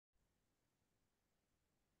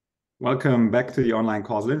Welcome back to the online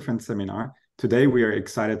causal inference seminar. Today we are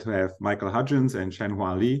excited to have Michael Hudgens and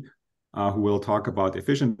Chanhwa Lee, who will talk about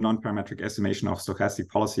efficient non-parametric estimation of stochastic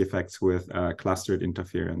policy effects with clustered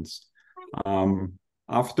interference.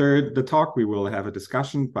 After the talk, we will have a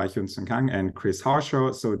discussion by Hyunseung Kang and Chris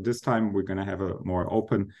Harshaw. So this time we're going to have a more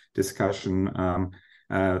open discussion,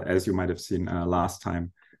 as you might have seen last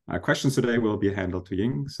time. Questions today will be handled to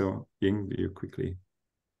Ying. So Ying, will you quickly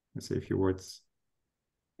say a few words?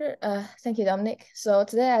 Sure. Thank you, Dominic. So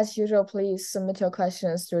today, as usual, please submit your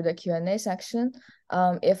questions through the Q&A section.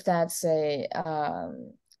 If that's a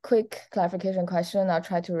quick clarification question, I'll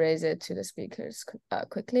try to raise it to the speakers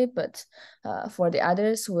quickly, but for the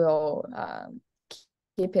others, we'll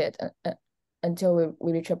keep it until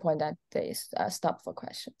we reach a point that they stop for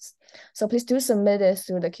questions. So please do submit it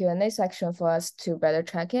through the Q&A section for us to better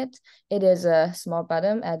track it. It is a small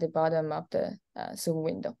button at the bottom of the Zoom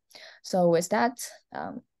window. So with that,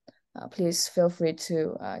 please feel free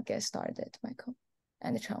to get started, Michael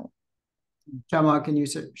and Chanhwa. Chanhwa, can you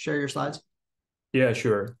share your slides? Yeah,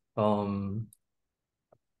 sure.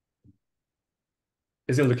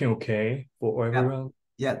 Is it looking okay for everyone?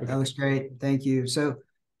 Yeah, okay. That looks great. Thank you. So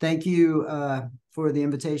thank you for the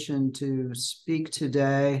invitation to speak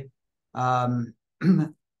today. I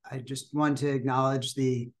just want to acknowledge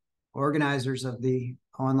the organizers of the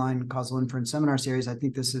online causal inference seminar series. I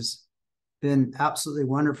think this has been absolutely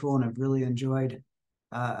wonderful, and I've really enjoyed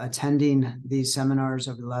attending these seminars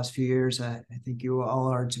over the last few years. I think you all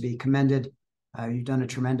are to be commended. You've done a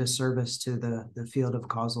tremendous service to the field of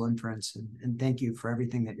causal inference, and thank you for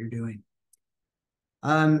everything that you're doing.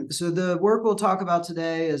 So the work we'll talk about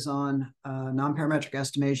today is on nonparametric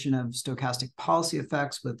estimation of stochastic policy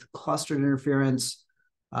effects with clustered interference.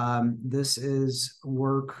 This is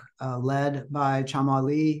work led by Chanhwa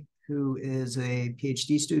Lee, who is a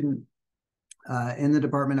PhD student in the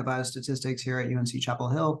Department of Biostatistics here at UNC Chapel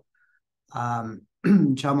Hill.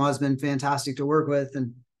 Chanhwa has been fantastic to work with,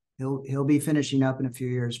 and he'll be finishing up in a few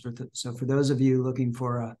years. So for those of you looking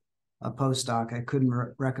for a postdoc, I couldn't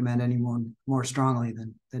recommend anyone more strongly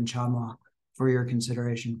than Chanhwa for your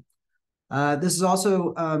consideration. This is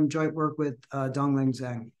also joint work with Dongling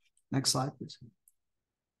Zhang. Next slide, please.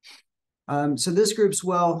 So this group's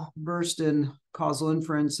well versed in causal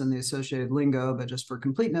inference and the associated lingo, but just for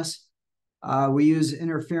completeness, we use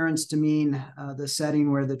interference to mean the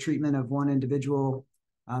setting where the treatment of one individual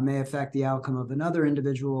may affect the outcome of another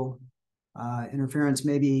individual. Interference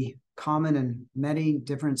may be common in many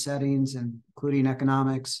different settings, including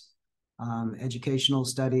economics, educational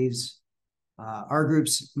studies. Our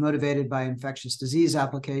group's motivated by infectious disease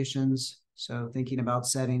applications. So thinking about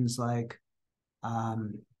settings like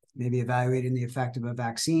maybe evaluating the effect of a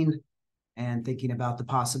vaccine and thinking about the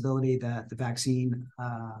possibility that the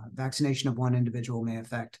vaccination of one individual may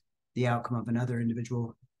affect the outcome of another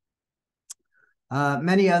individual.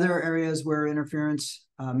 Many other areas where interference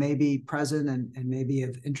may be present and may be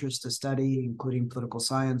of interest to study, including political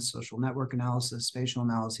science, social network analysis, spatial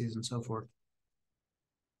analyses, and so forth.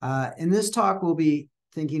 In this talk, we'll be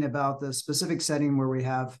thinking about the specific setting where we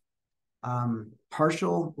have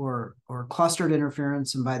partial or clustered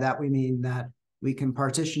interference, and by that we mean that we can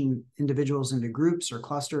partition individuals into groups or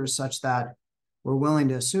clusters such that we're willing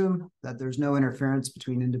to assume that there's no interference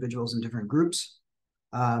between individuals in different groups,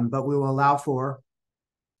 but we will allow for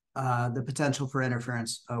the potential for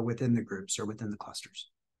interference within the groups or within the clusters.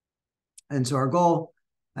 And so our goal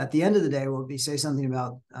at the end of the day will be say something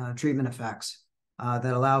about treatment effects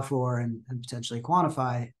that allow for and potentially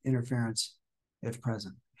quantify interference if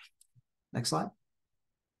present. Next slide.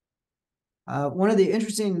 One of the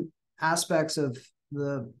interesting aspects of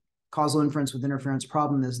the causal inference with interference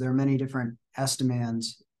problem is there are many different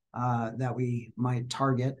estimands that we might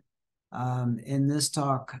target. In this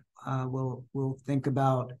talk, we'll think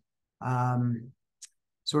about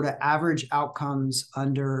sort of average outcomes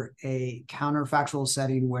under a counterfactual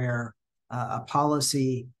setting where a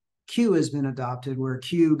policy Q has been adopted, where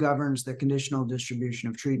Q governs the conditional distribution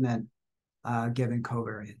of treatment given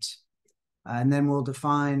covariance. And then we'll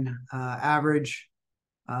define average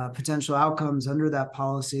potential outcomes under that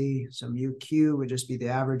policy. So mu Q would just be the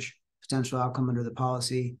average potential outcome under the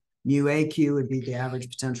policy. Mu AQ would be the average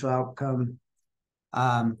potential outcome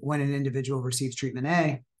when an individual receives treatment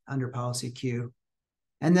A under policy Q,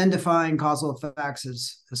 and then define causal effects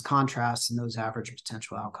as contrasts in those average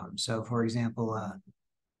potential outcomes. So for example,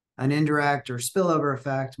 an indirect or spillover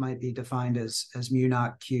effect might be defined as mu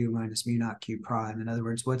naught Q minus mu naught Q prime. In other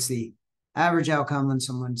words, what's the average outcome when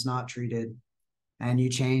someone's not treated, and you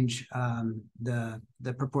change the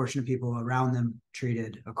proportion of people around them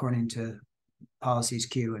treated according to policies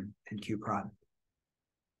Q and Q prime.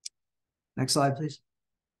 Next slide, please.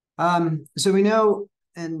 So we know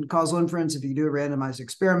in causal inference, if you do a randomized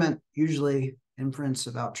experiment, usually inference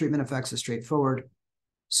about treatment effects is straightforward.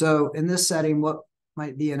 So in this setting, what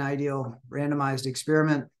might be an ideal randomized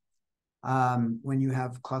experiment when you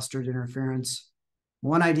have clustered interference?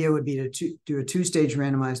 One idea would be to do a two-stage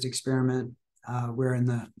randomized experiment where in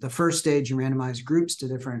the first stage you randomize groups to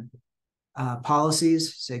different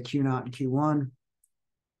policies, say Q0 and Q1.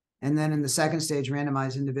 And then in the second stage,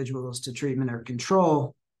 randomize individuals to treatment or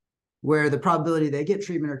control, where the probability they get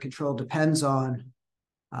treatment or control depends on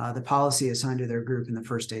the policy assigned to their group in the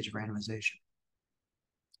first stage of randomization.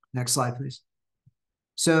 Next slide, please.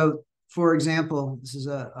 So, for example, this is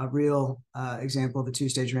a real example of a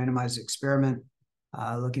two-stage randomized experiment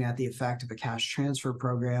looking at the effect of a cash transfer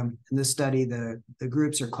program. In this study, the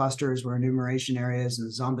groups or clusters were enumeration areas in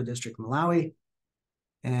the Zomba district, Malawi,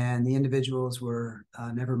 and the individuals were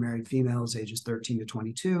never married females, ages 13 to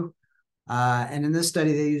 22. And in this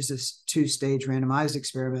study, they used this two-stage randomized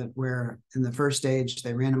experiment where in the first stage,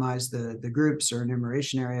 they randomized the groups or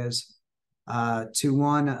enumeration areas to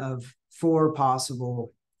one of 4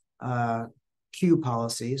 possible Q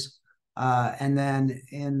policies. And then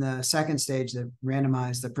in the second stage, they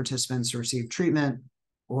randomized the participants to receive treatment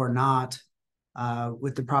or not,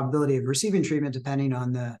 with the probability of receiving treatment depending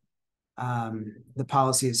on the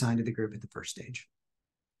policy assigned to the group at the first stage.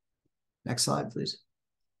 Next slide, please.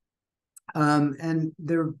 And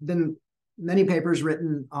there have been many papers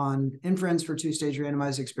written on inference for two-stage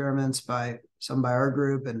randomized experiments by some by our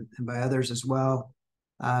group and by others as well.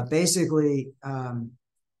 Basically,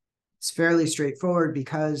 it's fairly straightforward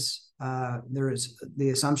because there is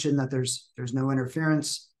the assumption that there's no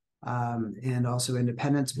interference and also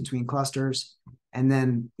independence between clusters. And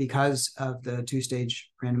then because of the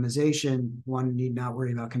two-stage randomization, one need not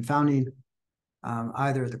worry about confounding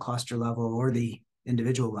either at the cluster level or the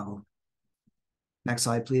individual level. Next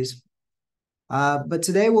slide, please. But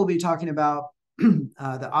today we'll be talking about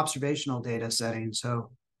the observational data setting.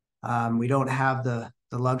 So we don't have the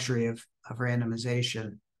luxury of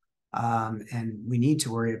randomization, and we need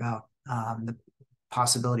to worry about the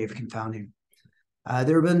possibility of confounding.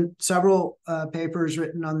 There have been several papers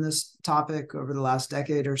written on this topic over the last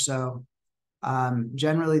decade or so.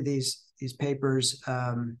 Generally, these papers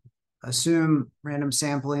assume random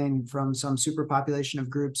sampling from some superpopulation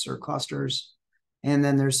of groups or clusters, and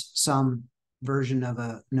then there's some version of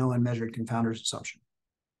a no unmeasured confounders assumption.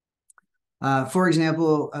 For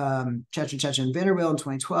example, Chanhwa and Vanderbilt in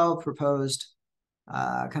 2012 proposed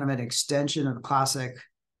kind of an extension of the classic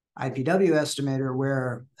IPW estimator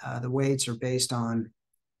where the weights are based on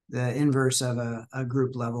the inverse of a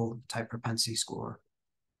group level type propensity score.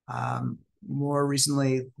 More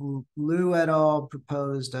recently, Liu et al.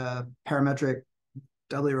 Proposed parametric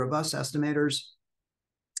doubly robust estimators,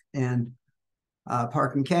 and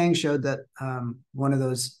Park and Kang showed that one of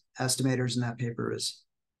those estimators in that paper is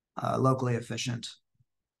locally efficient.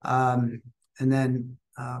 And then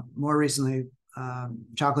more recently,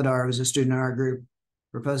 Chokladar, who was a student in our group,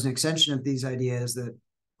 proposed an extension of these ideas that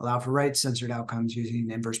allow for right-censored outcomes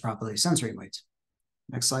using inverse probability censoring weights.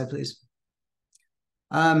 Next slide, please.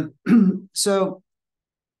 So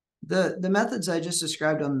the methods I just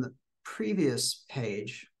described on the previous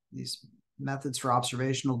page, these methods for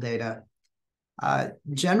observational data,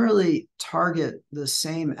 generally target the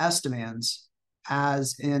same estimands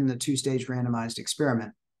as in the two-stage randomized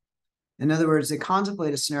experiment. In other words, they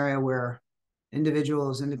contemplate a scenario where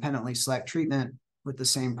individuals independently select treatment with the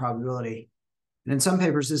same probability. And in some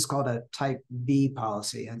papers, this is called a type B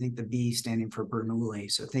policy. I think the B standing for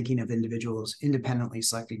Bernoulli. So thinking of individuals independently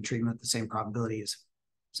selecting treatment with the same probability is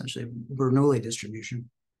essentially a Bernoulli distribution.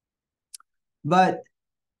 But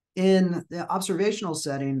in the observational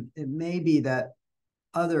setting, it may be that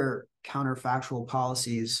other counterfactual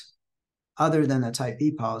policies other than the type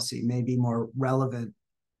B policy may be more relevant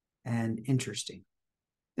and interesting.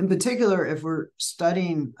 In particular, if we're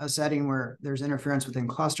studying a setting where there's interference within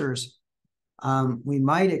clusters, we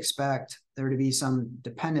might expect there to be some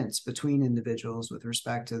dependence between individuals with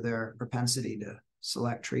respect to their propensity to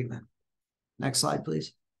select treatment. Next slide,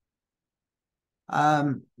 please.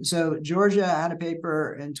 So Georgia had a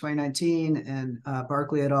paper in 2019 and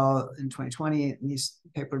Berkeley et al. In 2020. And these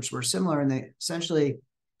papers were similar, and they essentially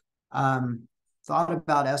thought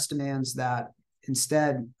about estimands that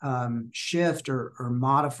instead shift or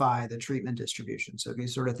modify the treatment distribution. So if you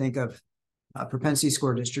sort of think of propensity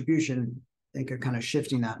score distribution, think of kind of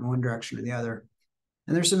shifting that in one direction or the other.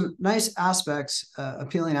 And there's some nice aspects,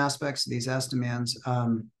 appealing aspects of these estimands.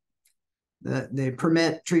 They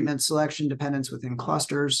permit treatment selection dependence within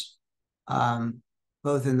clusters,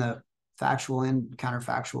 both in the factual and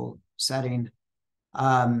counterfactual setting.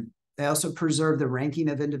 They also preserve the ranking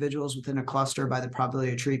of individuals within a cluster by the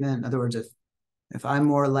probability of treatment. In other words, if I'm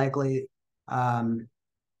more likely to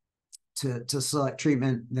select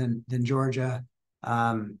treatment than Georgia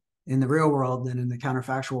in the real world, then in the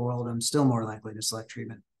counterfactual world, I'm still more likely to select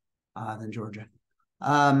treatment than Georgia.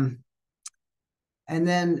 And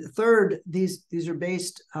then third, these are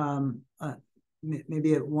based,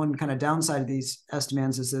 maybe one kind of downside of these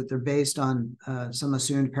estimands is that they're based on some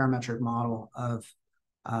assumed parametric model of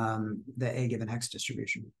the A given X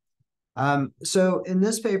distribution. So in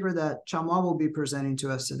this paper that Chanhwa will be presenting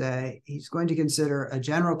to us today, he's going to consider a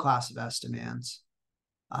general class of estimands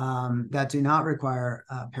that do not require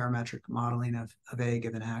parametric modeling of A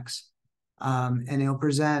given X. And he'll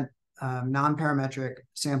present non-parametric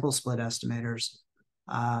sample split estimators,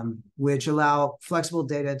 which allow flexible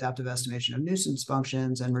data adaptive estimation of nuisance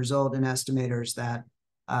functions and result in estimators that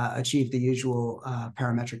achieve the usual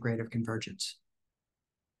parametric rate of convergence.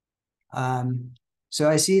 So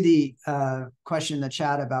I see the question in the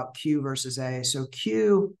chat about Q versus A. So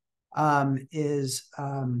Q is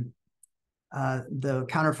the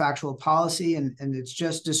counterfactual policy, and it's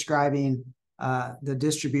just describing the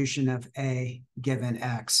distribution of A given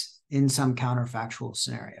X in some counterfactual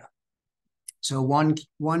scenario. So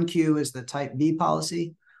one Q is the type B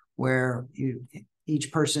policy, where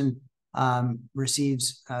each person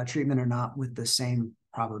receives treatment or not with the same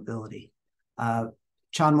probability.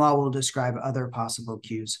 Chanhwa will describe other possible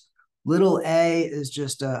Qs. Little a is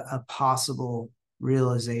just a possible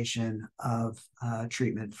realization of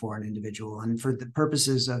treatment for an individual. And for the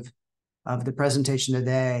purposes of the presentation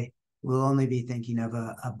today, we'll only be thinking of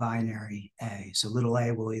a binary A. So little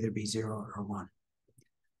a will either be 0 or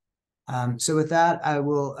 1. So with that, I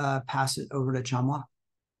will pass it over to Chanhwa.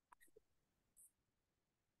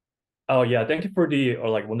 Oh yeah, thank you for the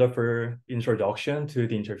wonderful introduction to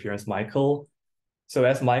the interference, Michael. So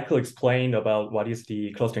as Michael explained about what is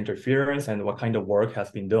the cluster interference and what kind of work has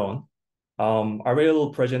been done, I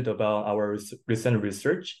will present about our recent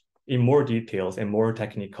research in more details and more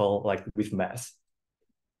technical, like with math.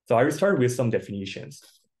 So I will start with some definitions.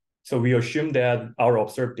 So we assume that our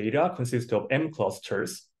observed data consists of M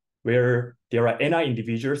clusters, where there are Ni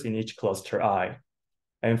individuals in each cluster I.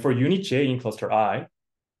 And for unit J in cluster I,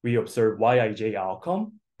 we observe Yij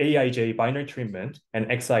outcome, Aij binary treatment, and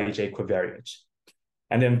Xij covariance.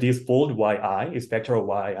 And then this bold Yi is vector of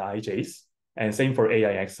Yij's, and same for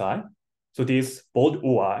Aixi. So this bold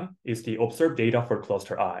Oi is the observed data for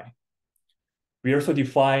cluster I. We also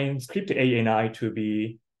define script ANI to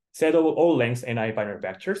be set of all lengths Ni binary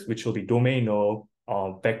vectors, which will be domain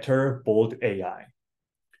of vector bold AI.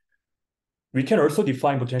 We can also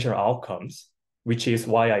define potential outcomes, which is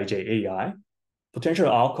Yij AI,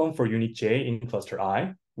 potential outcome for unit J in cluster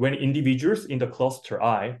I, when individuals in the cluster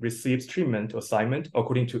I receives treatment assignment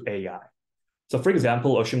according to AI. So for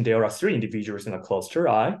example, assume there are 3 individuals in a cluster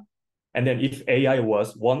I, and then if AI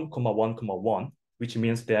was 1, 1, 1, which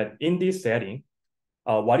means that in this setting,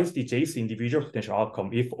 what is the JC individual potential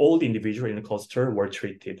outcome if all the individuals in the cluster were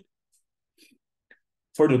treated?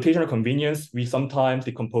 For notational convenience, we sometimes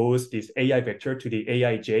decompose this AI vector to the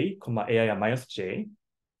Aij, AI minus J,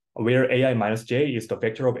 where AI minus J is the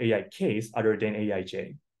vector of AI case other than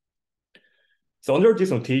Aij. So under this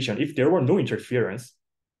notation, if there were no interference,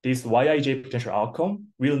 this Yij potential outcome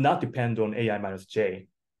will not depend on AI minus J.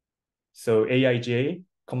 So Aij,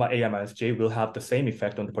 AI minus J will have the same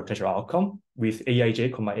effect on the potential outcome with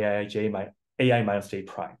Aij, AI minus J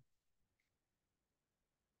prime.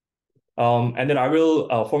 And then I will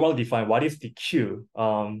formally define what is the Q.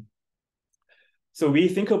 So we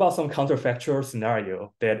think about some counterfactual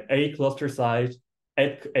scenario that a cluster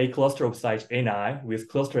of size Ni with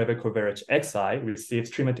cluster level covariance Xi receives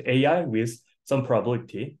treatment AI with some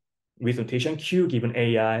probability with notation Q given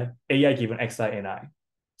AI given Xi Ni.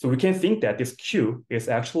 So we can think that this Q is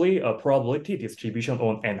actually a probability distribution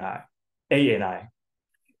on ANI.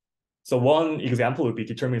 So one example would be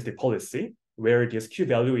deterministic policy, where this Q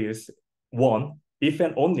value is 1 if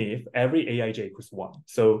and only if every Aij equals 1.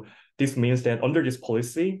 So this means that under this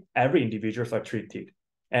policy, every individuals are treated,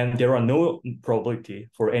 and there are no probability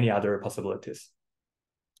for any other possibilities.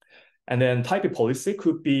 And then type A policy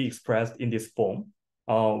could be expressed in this form,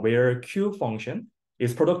 where Q function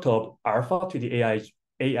is product of alpha to the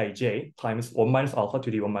Aij times 1 minus alpha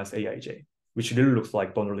to the 1 minus Aij, which really looks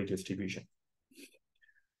like Bernoulli distribution.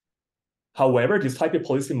 However, this type of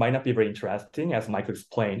policy might not be very interesting, as Michael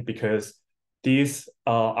explained, because this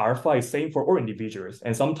alpha is same for all individuals.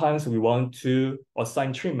 And sometimes we want to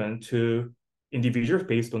assign treatment to individuals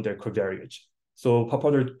based on their covariance. So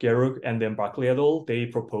Papadopoulos, Geruk, and then Berkeley et al., they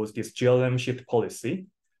proposed this GLM shift policy,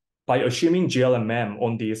 by assuming GLMM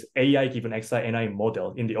on this AI given xi ni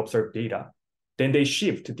model in the observed data, then they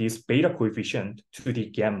shift this beta coefficient to the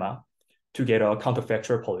gamma to get a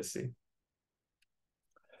counterfactual policy.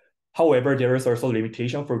 However, there is also a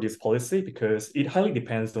limitation for this policy because it highly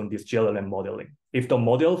depends on this GLM modeling. If the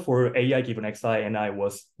model for AI given xi ni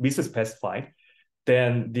was misspecified,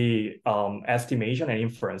 then the estimation and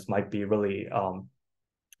inference might be really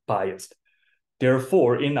biased.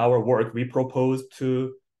 Therefore, in our work, we propose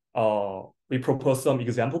some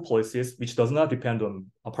example policies which does not depend on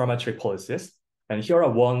parametric policies. And here are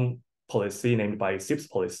one policy named by SIPS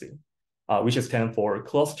policy, which stands for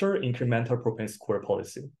Cluster Incremental Propensity Score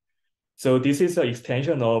policy. So this is an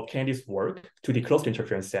extension of Candy's work to the cluster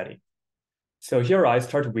interference setting. So here I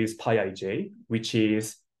start with pi ij, which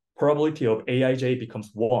is probability of aij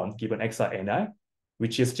becomes 1 given xi ni,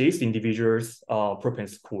 which is j's individual's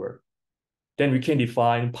propensity score. Then we can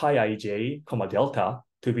define pi ij, delta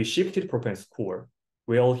to be shifted propensity score.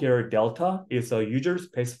 Well, here delta is a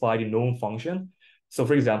user-specified known function. So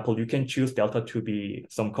for example, you can choose delta to be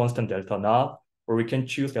some constant delta naught, or we can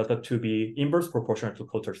choose delta to be inverse proportional to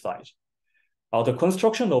cluster size. The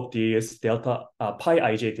construction of this delta pi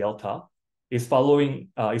ij delta is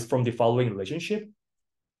from the following relationship.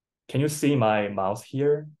 Can you see my mouse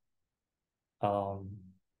here?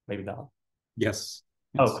 Maybe not. Yes.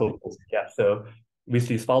 Oh, cool. Yeah. So with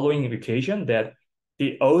this following equation, that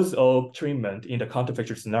the O's of treatment in the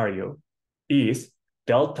counterfactual scenario is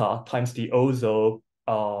delta times the O's of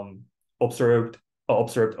observed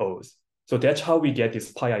O's. So that's how we get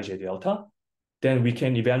this pi ij delta. Then we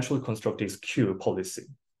can eventually construct this Q policy.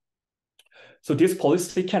 So this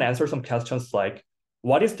policy can answer some questions like,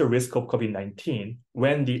 what is the risk of COVID-19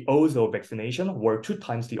 when the O's of vaccination were 2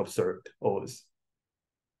 times the observed O's?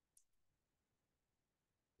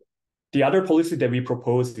 The other policy that we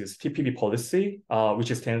propose is TPB policy,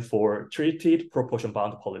 which stands for Treated Proportion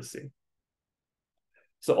Bound Policy.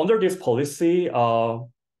 So under this policy,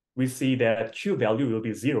 we see that Q value will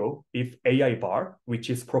be 0 if AI bar, which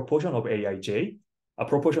is proportion of aij, a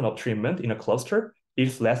proportion of treatment in a cluster,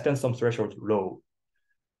 is less than some threshold rho.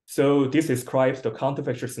 So this describes the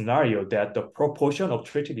counterfactual scenario that the proportion of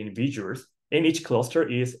treated individuals in each cluster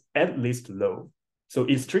is at least low. So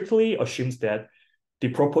it strictly assumes that the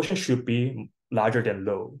proportion should be larger than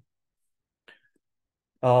low.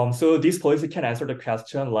 So this policy can answer the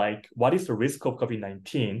question like, what is the risk of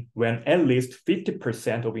COVID-19 when at least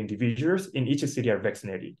 50% of individuals in each city are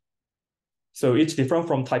vaccinated? So it's different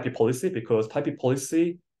from type B policy because type B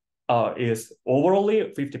policy is overall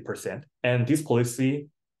 50%, and this policy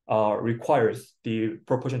requires the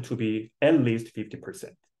proportion to be at least 50%.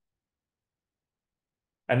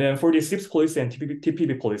 And then for the SIPS policy and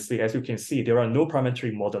TPB policy, as you can see, there are no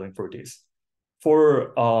parametric modeling for this.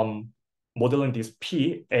 For modeling this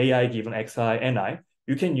P, AI given xi, ni,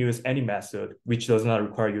 you can use any method which does not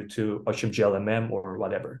require you to assume GLMM or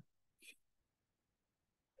whatever.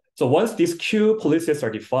 So once these Q policies are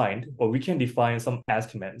defined, well, we can define some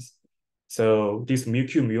estimands. So this mu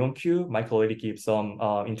Q, mu1 Q, Michael already gave some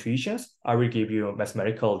intuitions. I will give you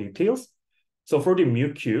mathematical details. So for the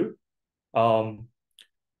mu Q,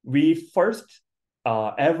 we first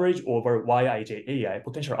average over Yij AI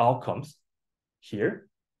potential outcomes here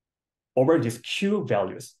over these Q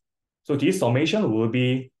values. So this summation will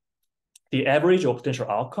be the average of potential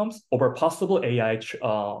outcomes over possible AI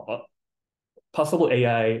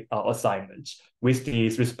assignments with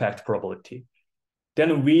this respect probability.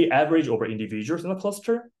 Then we average over individuals in a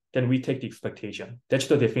cluster, then we take the expectation. That's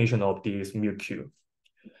the definition of this mu Q.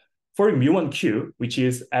 For mu1 Q, which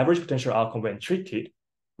is average potential outcome when treated,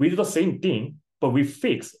 we do the same thing, but we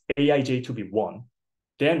fix Aij to be 1.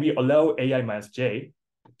 Then we allow Ai minus j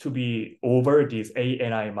to be over this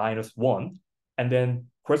Ani minus 1, and then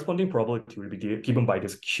corresponding probability will be given by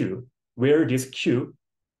this Q, where this Q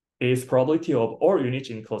is probability of all units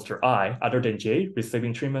in cluster I other than j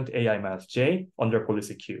receiving treatment Ai minus j under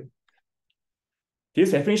policy Q.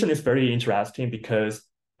 This definition is very interesting because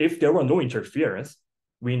if there were no interference,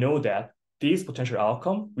 we know that this potential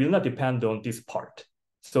outcome will not depend on this part.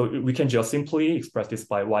 So we can just simply express this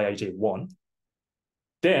by Yij1.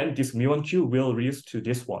 Then this mu1 Q will reduce to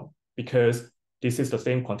this one because this is the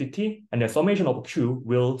same quantity, and the summation of Q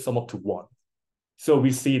will sum up to 1. So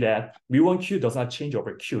we see that mu1 Q does not change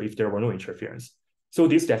over Q if there were no interference. So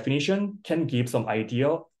this definition can give some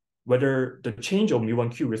idea whether the change of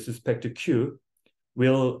mu1 Q with respect to Q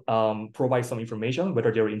will provide some information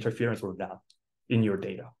whether there is interference or not in your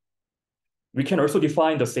data. We can also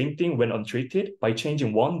define the same thing when untreated by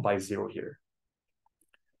changing 1 by 0 here.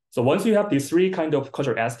 So once you have these 3 kind of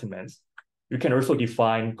causal estimates, you can also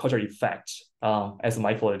define causal effects, as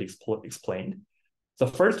Michael already explained. The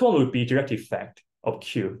first one would be direct effect of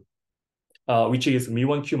Q, which is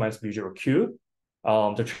mu1Q minus mu0Q,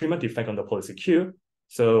 the treatment effect on the policy Q.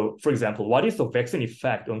 So, for example, what is the vaccine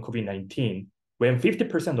effect on COVID-19 when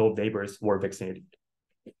 50% of neighbors were vaccinated?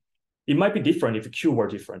 It might be different if Q were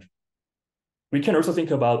different. We can also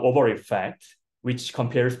think about overall effect, which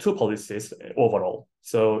compares two policies overall.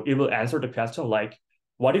 So it will answer the question like,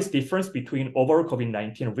 what is the difference between overall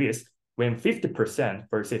COVID-19 risk when 50%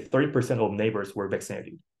 versus 30% of neighbors were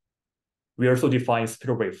vaccinated? We also define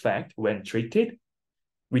spillover effect when treated,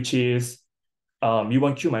 which is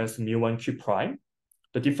mu1Q minus mu1Q prime,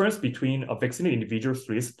 the difference between a vaccinated individual's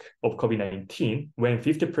risk of COVID-19 when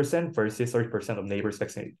 50% versus 30% of neighbors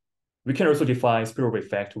vaccinated. We can also define spillover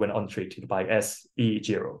effect when untreated by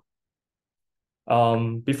SE0.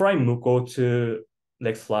 Before I go to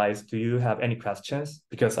next slides, do you have any questions?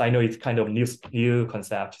 Because I know it's kind of new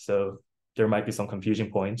concept, so there might be some confusing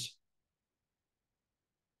points.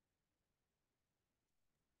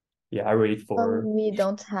 Yeah, I wait for. We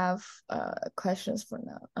don't have questions for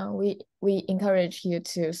now. We encourage you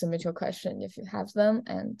to submit your question if you have them,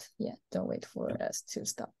 and yeah, don't wait for us to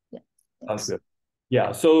stop. Yeah, sounds good.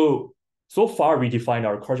 Yeah, so far we defined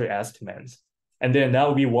our causal estimates, and then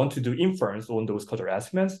now we want to do inference on those causal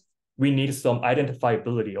estimates. We need some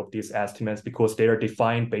identifiability of these estimates because they are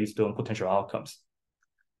defined based on potential outcomes.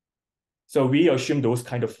 So we assume those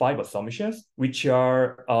kind of 5 assumptions, which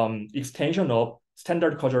are extension of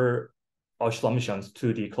standard causal assumptions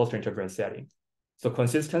to the cluster interference setting. So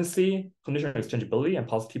consistency, conditional exchangeability, and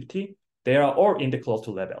positivity, they are all in the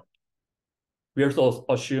cluster level. We also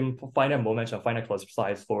assume finite moments and finite cluster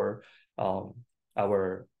size for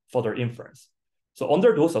our further inference. So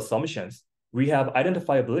under those assumptions, we have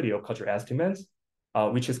identifiability of causal estimates,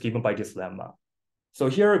 which is given by this lemma. So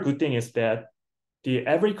here a good thing is that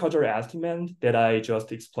every causal estimate that I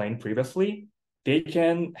just explained previously, they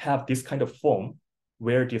can have this kind of form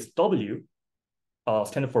where this W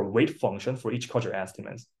stands for weight function for each causal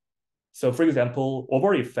estimate. So for example,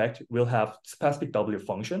 overall effect will have specific W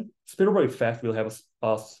function. Spillover effect will have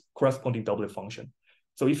a corresponding W function.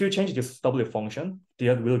 So if you change this W function,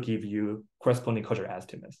 that will give you corresponding causal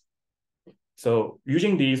estimates. So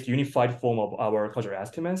using this unified form of our causal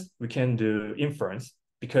estimates, we can do inference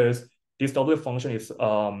because this W function is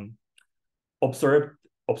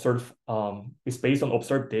is based on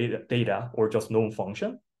observed data or just known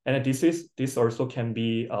function. And this also can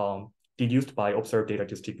be deduced by observed data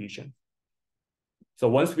distribution. So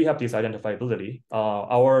once we have this identifiability,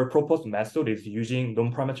 our proposed method is using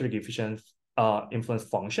nonparametric efficient influence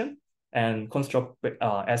function and construct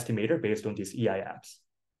estimator based on these EIFs.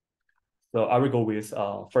 So I will go with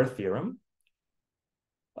first theorem.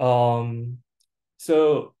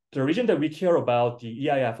 So the reason that we care about the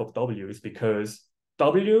EIF of W is because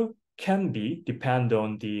W can be depend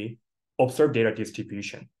on the observed data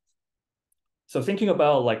distribution. So thinking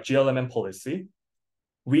about like GLMM policy,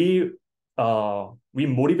 we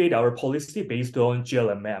motivate our policy based on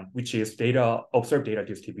GLMM, which is observed data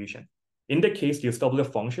distribution. In the case, this W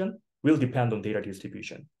function will depend on data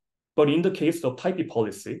distribution. But in the case of type B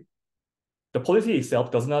policy, the policy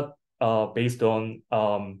itself does not based on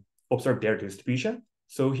observed data distribution.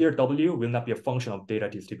 So here W will not be a function of data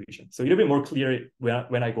distribution. So it'll be more clear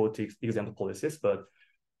when I go to example policies, but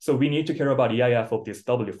so we need to care about EIF of this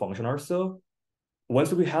W function also.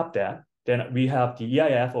 Once we have that, then we have the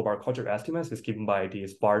EIF of our causal estimates is given by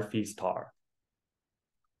this bar phi star.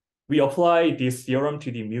 We apply this theorem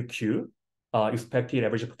to the mu Q, expected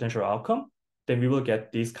average potential outcome, then we will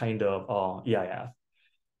get this kind of EIF.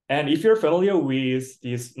 And if you're familiar with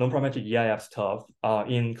this nonparametric EIF stuff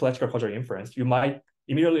in classical causal inference, you might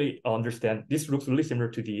immediately understand this looks really similar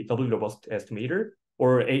to the W-robust estimator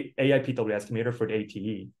or AIPW estimator for the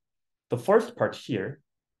ATE. The first part here,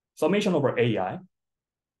 summation over AI,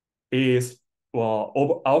 is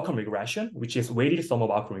over outcome regression, which is weighted sum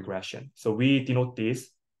of outcome regression. So we denote this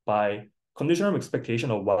by conditional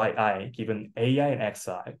expectation of yi given ai and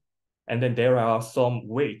xi, and then there are some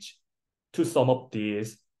weights to sum up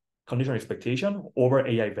these conditional expectation over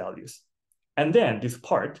ai values. And then this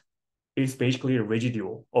part is basically a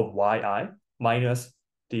residual of yi minus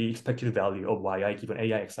the expected value of yi given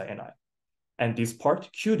ai, xi, and I. And this part,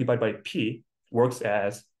 q divided by p, works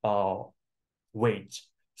as weight.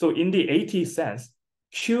 So in the AT sense,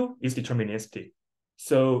 q is deterministic.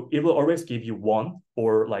 So it will always give you 1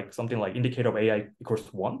 or like something like indicator of ai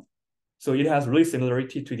equals 1. So it has really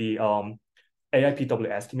similarity to the AIPW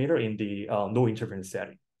estimator in the no interference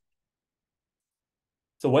setting.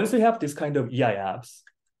 So once we have this kind of EIFs,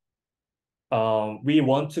 we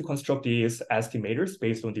want to construct these estimators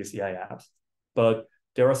based on these EIFs, but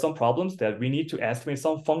there are some problems that we need to estimate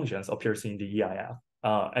some functions appears in the EIF,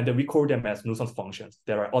 and then we call them as nuisance functions.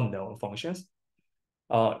 There are unknown functions.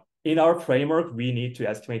 In our framework, we need to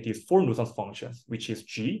estimate these 4 nuisance functions, which is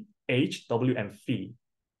G, H, W, and phi.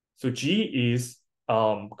 So G is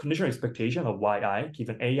conditional expectation of yi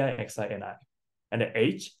given ai, xi, ni. And the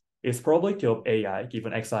H is probability of ai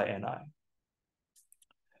given xi, ni.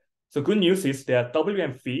 So good news is that W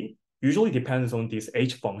and phi usually depends on this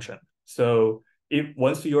H function. So if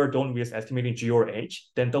once you are done with estimating G or H,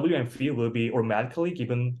 then W and phi will be automatically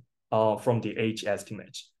given from the H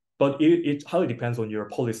estimate. But it highly depends on your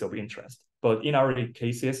policy of interest. But in our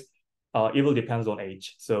cases, it will depend on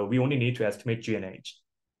H. So we only need to estimate G and H.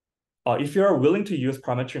 If you are willing to use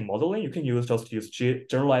parametric modeling, you can just use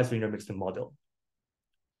generalized linear mixed model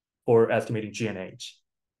for estimating G and H.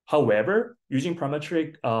 However, using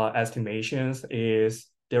parametric estimations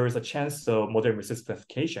there is a chance of model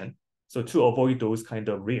misspecification. So to avoid those kind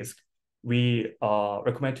of risk, we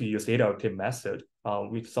recommend to use data-adaptive method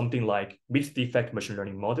with something like mixed defect machine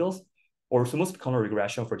learning models or smooth kernel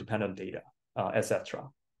regression for dependent data, etc.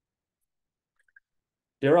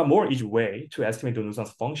 There are more easy way to estimate the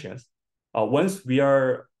nuisance functions. Once we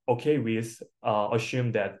are okay with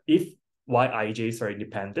assume that if yij's are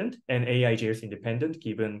independent and aij is independent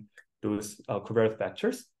given those covariate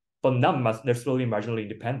vectors, but not necessarily marginally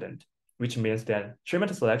independent, which means that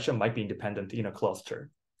geometric selection might be independent in a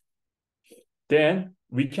cluster. Then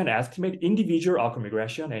we can estimate individual outcome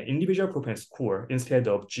regression and individual propensity score instead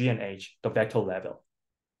of G and H, the vector level.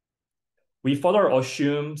 We further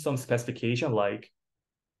assume some specification like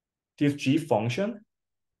this G function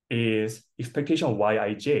is expectation of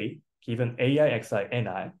yij given ai, xi,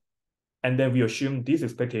 ni. And then we assume this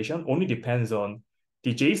expectation only depends on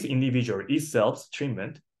the J's individual itself's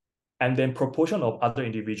treatment, and then proportion of other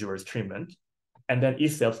individuals' treatment, and then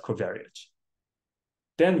itself's covariance.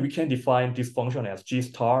 Then we can define this function as G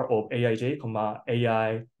star of aij,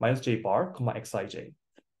 ai minus j bar, xij.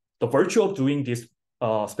 The virtue of doing this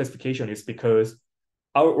specification is because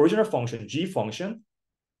our original function, G function,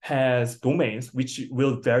 has domains which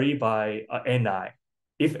will vary by ni.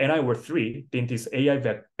 If ni were 3, then this ai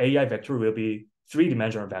vector will be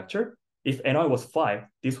 3-dimensional vector. If ni was 5,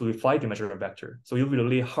 this will be 5-dimensional vector. So it will be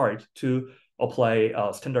really hard to apply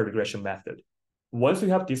a standard regression method. Once you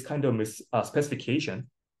have this kind of specification,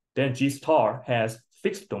 then G star has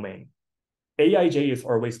fixed domain. aij is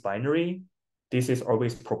always binary. This is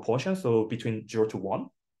always proportion, so between 0 to 1.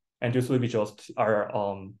 And this will be just our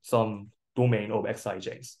some domain of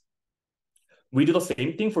xij's. We do the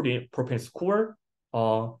same thing for the propensity score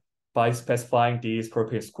by specifying this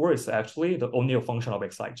propensity score is actually only a function of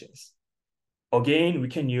xij's. Again, we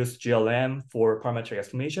can use GLM for parametric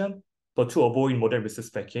estimation, but to avoid model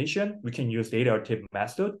misspecification, we can use data-adaptive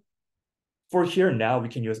method. For here now, we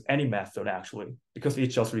can use any method actually, because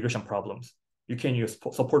it's just regression problems. You can use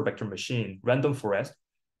support vector machine, random forest,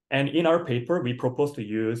 and in our paper, we propose to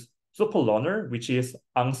use superlearner, which is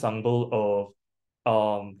ensemble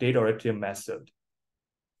of data-adaptive method.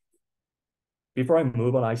 Before I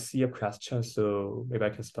move on, I see a question, so maybe I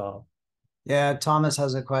can stop. Yeah, Thomas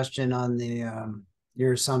has a question on the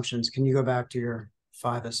your assumptions. Can you go back to your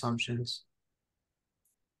 5 assumptions?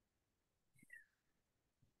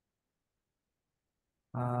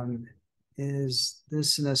 Is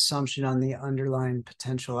this an assumption on the underlying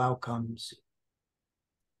potential outcomes?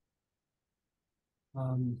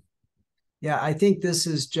 Yeah, I think this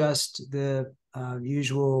is just the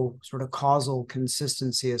usual sort of causal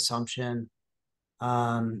consistency assumption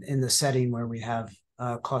in the setting where we have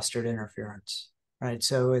clustered interference, right?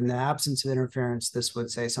 So in the absence of interference, this would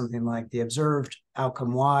say something like the observed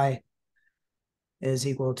outcome y is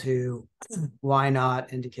equal to y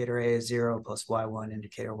naught indicator A is 0 plus y1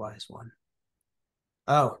 indicator y is 1.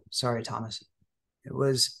 Oh, sorry, Thomas. It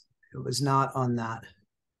was not on that.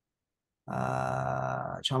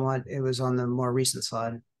 Chanhwa, it was on the more recent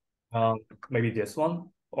slide. Maybe this one?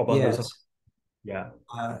 Or yes. Yeah.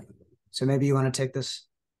 So maybe you want to take this?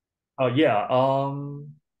 Oh, yeah.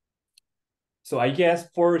 So I guess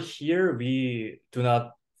for here, we do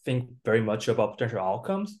not think very much about potential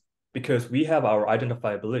outcomes because we have our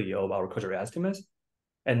identifiability of our causal estimates.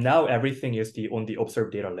 And now everything is on the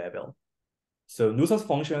observed data level. So nuisance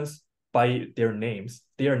functions, by their names,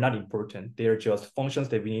 they are not important. They are just functions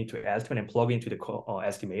that we need to estimate and plug into the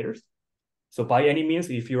estimators. So by any means,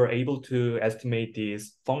 if you are able to estimate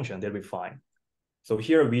this function, they'll be fine. So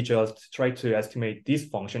here we just try to estimate this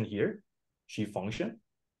function here, G function.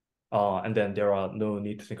 And then there are no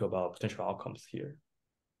need to think about potential outcomes here.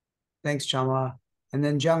 Thanks, Chanhwa. And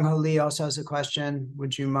then Jung-Ho Lee also has a question.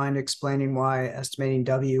 Would you mind explaining why estimating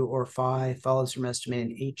W or phi follows from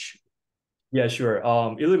estimating H? Yeah, sure.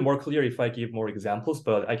 It'll be more clear if I give more examples,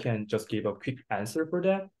 but I can just give a quick answer for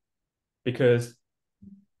that. Because,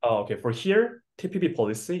 okay, for here, TPP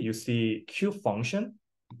policy, you see Q function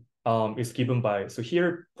is given by, so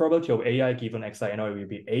here, probability of AI given xi ni will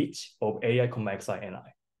be H of AI comma xi ni.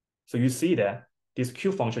 So you see that this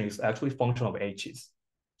Q function is actually function of H's.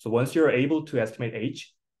 So once you're able to estimate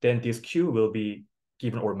H, then this Q will be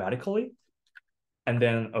given automatically. And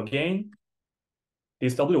then again,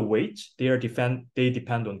 this W of H, they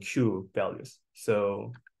depend on Q values.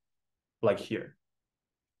 So like here.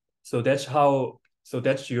 So that's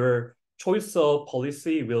your choice of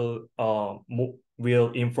policy will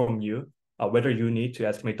inform you whether you need to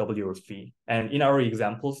estimate W or phi. And in our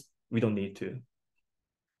examples, we don't need to.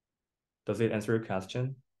 Does it answer your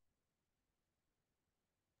question?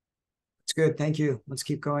 It's good. Thank you. Let's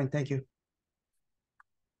keep going. Thank you.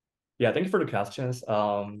 Yeah, thank you for the questions.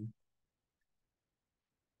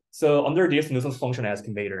 So under these nuisance function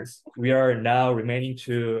estimators, we are now remaining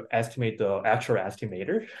to estimate the actual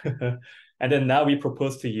estimator. And then now we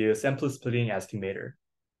propose to use sample splitting estimator.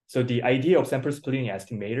 So the idea of sample splitting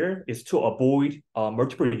estimator is to avoid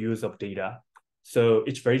multiple use of data. So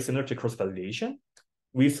it's very similar to cross-validation.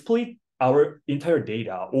 We split our entire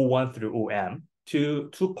data, O1 through OM, to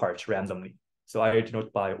two parts randomly. So I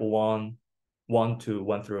denote by O1, 1 to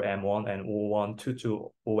 1 through M1, and O1, 2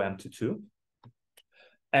 to OM to 2.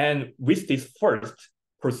 And with this first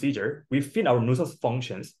procedure, we fit our nuisance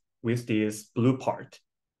functions with this blue part.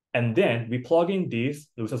 And then we plug in these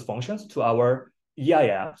nuisance functions to our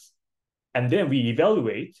EIFs. And then we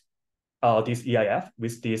evaluate this EIF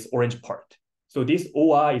with this orange part. So this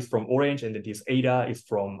OI is from orange, and then this eta is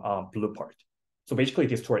from blue part. So basically,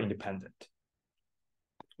 these two are independent.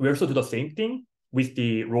 We also do the same thing with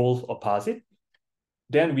the roles opposite.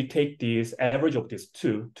 Then we take this average of these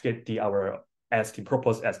two to get our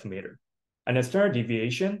proposed estimator. And the standard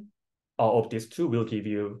deviation of these two will give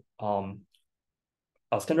you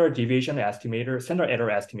a standard deviation estimator, standard error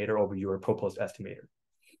estimator over your proposed estimator.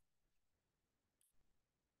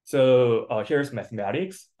 So here's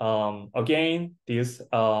mathematics. Again, this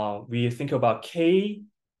we think about K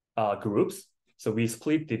groups. So we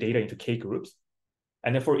split the data into K groups.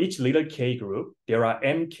 And then for each little K group, there are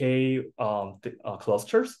MK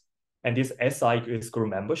clusters. And this SI is group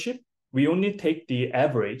membership. We only take the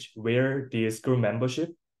average where this group membership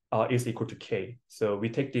is equal to K. So we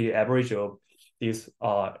take the average of these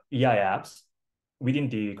EIFs within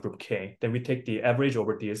the group K. Then we take the average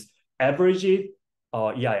over these average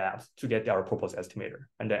EIFs to get our proposed estimator.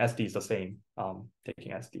 And the SD is the same,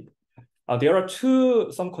 taking SD. There are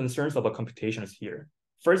some concerns about computations here.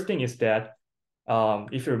 First thing is that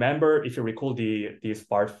if you recall this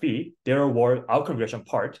part phi, there were outcome regression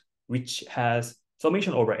part, which has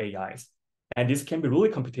summation over AIs. And this can be really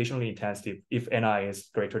computationally intensive if NI is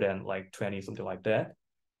greater than like 20, something like that.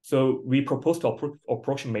 So we propose to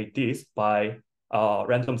approximate this by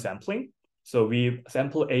random sampling. So we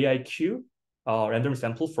sample AIQ, random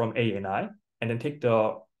sample from ANI, and then take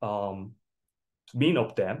the mean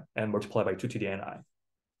of them and multiply by 2 to the NI.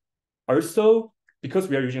 Also, because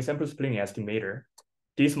we are using sample splitting estimator,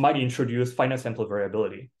 this might introduce finite sample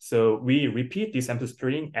variability. So we repeat the sample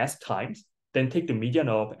splitting S times, then take the median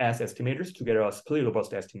of S estimators to get a split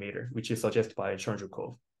robust estimator, which is suggested by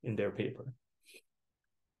Chanhwa in their paper.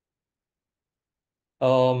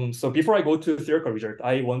 So before I go to theoretical result,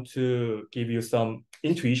 I want to give you some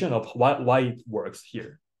intuition of why it works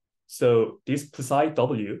here. So this psi hat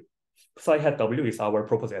W is our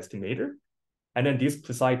proposed estimator. And then this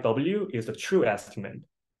psi W is the true estimate.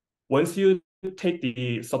 Once you take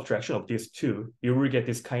the subtraction of these two, you will get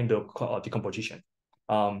this kind of decomposition.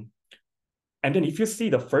 And then if you see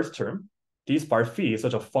the first term, this bar phi is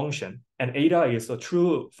such a function, and eta is a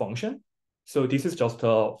true function. So this is just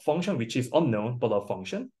a function which is unknown, but a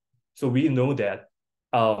function. So we know that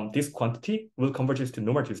this quantity will converge to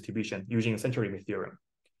normal distribution using central limit theorem.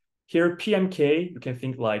 Here, PMK, you can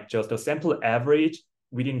think like just a sample average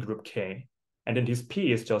within group K. And then this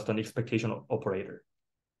P is just an expectation operator.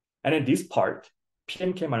 And then this part,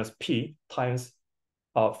 PMK minus P times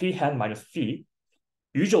phi hat minus phi,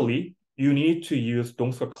 usually you need to use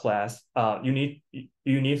Dong-Square class. You need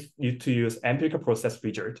to use empirical process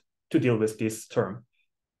result to deal with this term.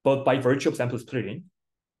 But by virtue of sample splitting,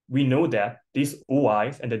 we know that these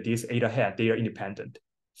OIs and this eta hat, they are independent.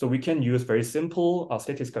 So we can use very simple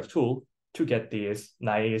statistical tool to get this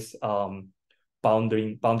nice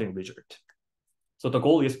bounding result. So the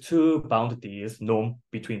goal is to bound these norm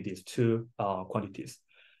between these two quantities.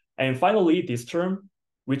 And finally, this term,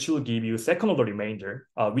 which will give you second order remainder,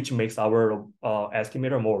 which makes our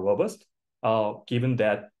estimator more robust, given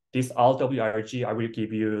that this RWRG, I will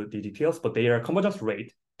give you the details, but they are convergence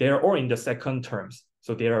rate. They are all in the second terms.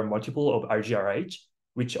 So they are multiple of RGRH,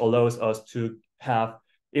 which allows us to have,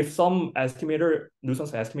 if some estimator,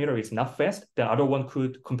 nuisance estimator is not fast, then other one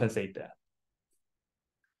could compensate that.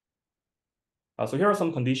 So here are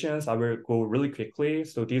some conditions. I will go really quickly.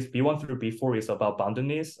 So this B1 through B4 is about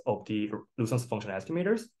boundedness of the nuisance function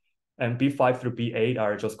estimators. And B5 through B8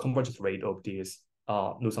 are just convergence rate of these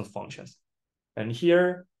nuisance functions. And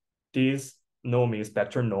here, this norm is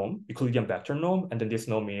vector norm, Euclidean vector norm, and then this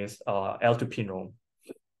norm is L to P norm.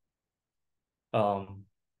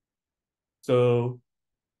 So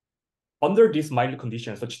under these mild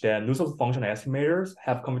conditions, such that nuisance function estimators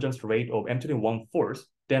have convergence rate of m to the 1/4,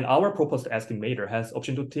 then our proposed estimator has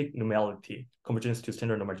asymptotic normality, convergence to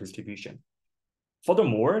standard normal distribution.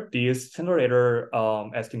 Furthermore, this standard error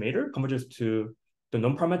estimator converges to the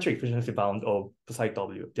non-parametric efficiency bound of psi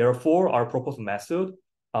W. Therefore, our proposed method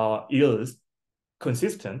is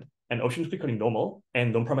consistent and asymptotically normal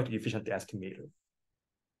and non-parametric efficient estimator.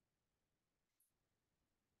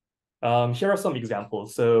 Here are some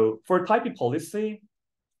examples. So for type P policy,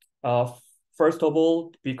 first of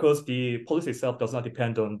all, because the policy itself does not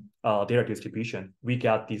depend on data distribution, we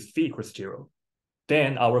got this phi equals 0.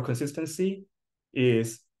 Then our consistency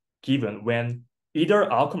is given when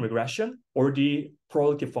either outcome regression or the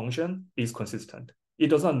probability function is consistent. It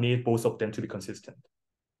does not need both of them to be consistent.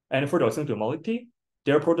 And for the asymptotic normality,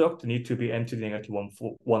 their product need to be m to the negative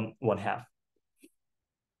 1/2.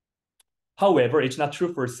 However, it's not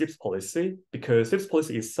true for SIPS policy because SIPS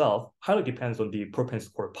policy itself highly depends on the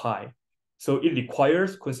propensity for pi. So it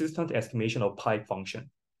requires consistent estimation of pi function.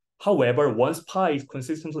 However, once pi is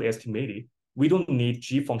consistently estimated, we don't need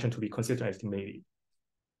g function to be consistently estimated.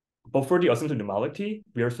 But for the asymptotic normality,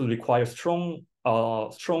 we also require strong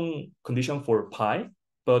condition for pi,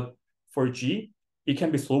 but for g, it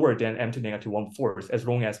can be slower than m to the negative 1/4 as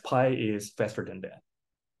long as pi is faster than that.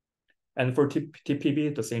 And for TPB,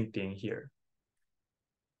 the same thing here.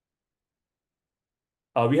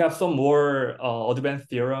 We have some more advanced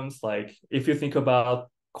theorems, like if you think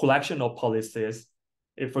about collection of policies,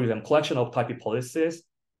 if, for example, collection of type P policies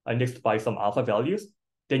indexed by some alpha values,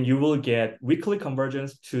 then you will get weakly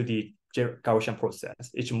convergence to the Gaussian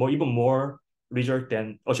process. It's even more result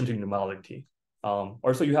than asymptotic normality.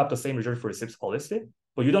 Also, you have the same result for the SIPS policy,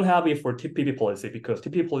 but you don't have it for TPP policy because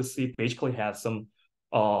TPP policy basically has some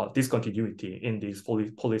discontinuity in this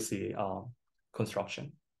policy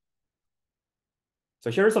construction. So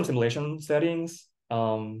here are some simulation settings.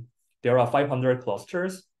 There are 500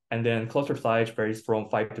 clusters, and then cluster size varies from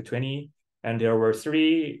 5 to 20. And there were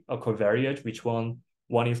 3 covariates, which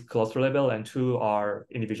one is cluster level and 2 are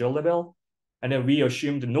individual level. And then we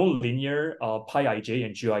assumed non-linear pi ij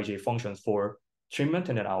and gij functions for treatment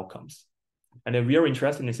and then outcomes. And then we are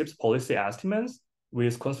interested in SIPS policy estimates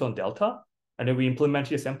with constant delta. And then we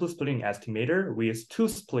implemented a sample splitting estimator with 2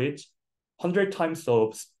 splits, 100 times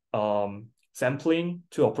of sampling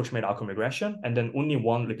to approximate outcome regression, and then only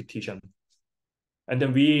 1 repetition. And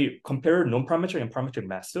then we compare non-parametric and parametric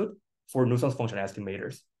method for nuisance function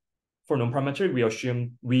estimators. For non-parametric, we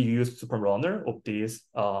assume we use super runner of this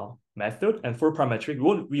method, and for parametric,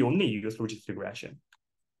 we only use logistic regression.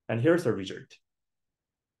 And here's the result.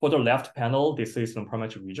 For the left panel, this is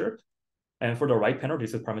non-parametric result, and for the right panel,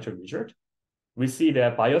 this is parametric result. We see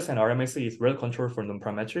that bias and RMSE is well controlled for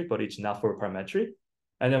non-parametric, but it's not for parametric.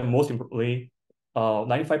 And then most importantly,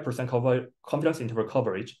 95% confidence interval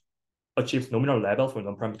coverage achieves nominal level for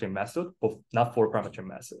non-parametric method, but not for parametric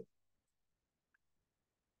method.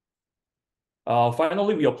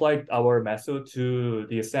 Finally, we applied our method to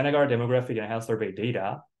the Senegal demographic and health survey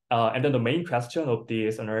data. And then the main question of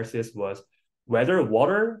this analysis was whether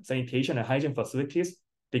water, sanitation, and hygiene facilities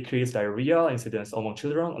decrease diarrhea incidence among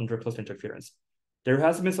children under cluster interference. There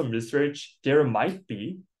has been some research, there might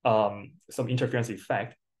be some interference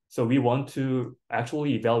effect. So we want to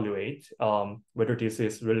actually evaluate whether this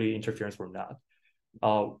is really interference or not.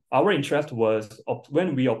 Our interest was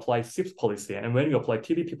when we apply SIPS policy and when we apply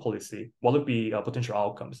TVP policy, what would be potential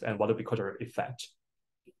outcomes and what would be causal effect.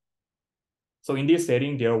 So in this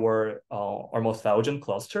setting, there were almost 1,000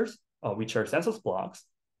 clusters, which are census blocks.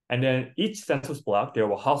 And then each census block, there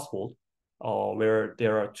were households where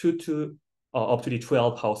there are up to the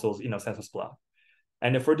 12 households in a census block.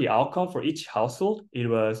 And for the outcome for each household, it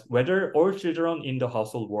was whether all children in the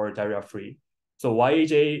household were diarrhea-free. So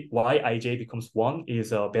YIJ becomes 1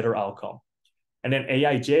 is a better outcome. And then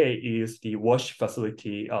AIJ is the wash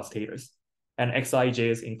facility status. And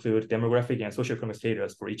XIJs include demographic and socioeconomic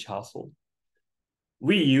status for each household.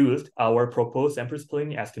 We used our proposed sample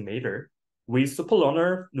splitting estimator with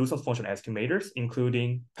superlearner nuisance function estimators,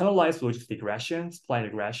 including penalized logistic regression, spline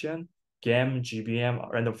regression, GAM,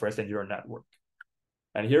 GBM, random forest, and neural network.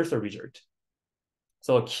 And here's the result.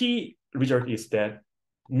 So a key result is that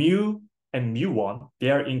mu and mu1, they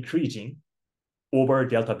are increasing over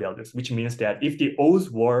delta values, which means that if the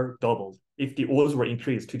O's were doubled, if the O's were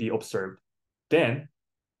increased to the observed, then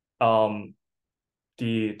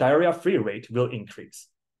the diarrhea free rate will increase.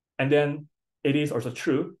 And then it is also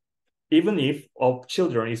true, even if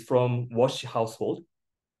children is from washed household,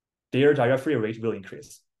 their diarrhea free rate will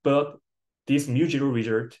increase. But this mu0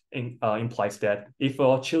 result implies that if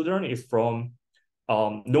children is from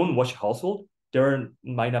non-washed household, there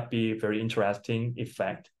might not be very interesting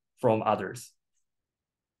effect from others.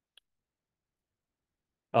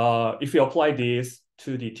 If we apply this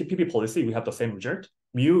to the TPP policy, we have the same result.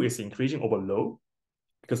 Mu is increasing over low,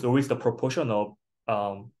 because low is the proportion of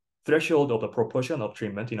threshold of the proportion of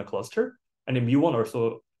treatment in a cluster, and then mu1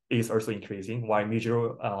 also is increasing, while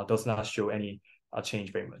mu0 does not show any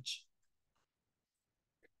change very much.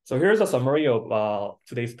 So here's a summary of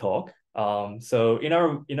today's talk. So in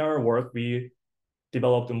our work, we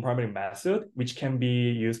developed a nonparametric method, which can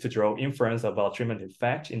be used to draw inference about treatment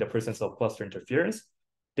effect in the presence of cluster interference.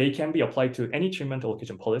 They can be applied to any treatment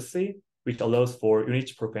allocation policy, which allows for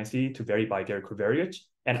unit propensity to vary by their covariance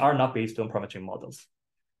and are not based on parametric models.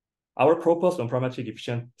 Our proposed nonparametric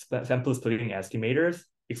efficient sample splitting estimators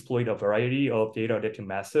exploit a variety of data adaptive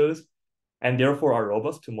methods and therefore are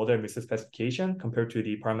robust to model misspecification compared to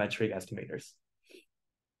the parametric estimators.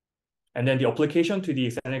 And then the application to the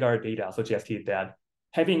Senegal data suggested that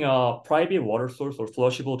having a private water source or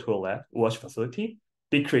flushable toilet wash facility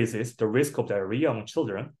decreases the risk of diarrhea among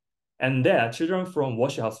children, and that children from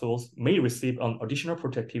washy households may receive an additional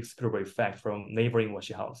protective spillover effect from neighboring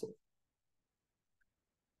washy households.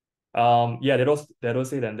 Yeah, that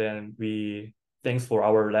was it. And then thanks for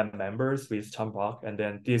our lab members with Chanhwa, and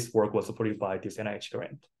then this work was supported by this NIH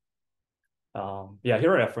grant. Yeah,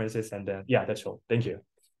 here are references, and then yeah, that's all. Thank you.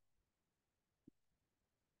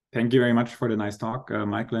 Thank you very much for the nice talk,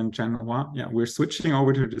 Michael and Chanhwa. Yeah, we're switching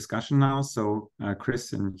over to discussion now. So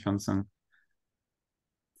Chris and Hyunseung,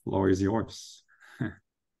 floor is yours.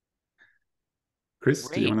 Chris,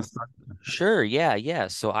 Great. do you want to start? Sure, yeah.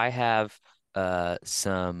 So I have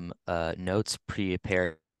some notes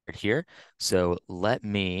prepared here. So let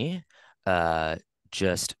me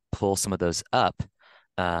just pull some of those up.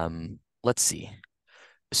 Let's see.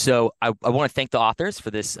 So I want to thank the authors for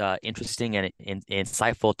this interesting and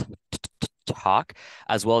insightful talk,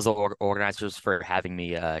 as well as the organizers for having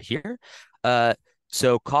me here.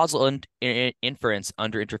 So causal inference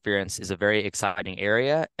under interference is a very exciting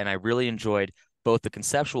area, and I really enjoyed both the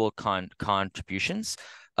conceptual contributions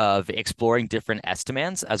of exploring different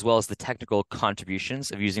estimands, as well as the technical contributions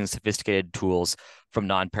of using sophisticated tools from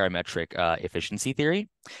nonparametric efficiency theory.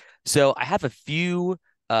 So I have a few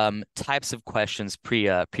types of questions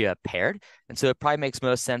prepared, and so it probably makes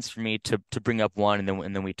most sense for me to bring up one,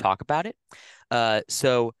 and then we talk about it.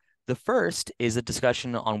 So the first is a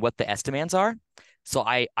discussion on what the estimands are. So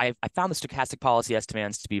I found the stochastic policy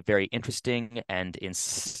estimands to be very interesting and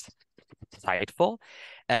insightful.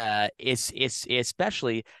 It's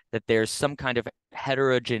especially that there's some kind of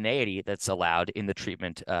heterogeneity that's allowed in the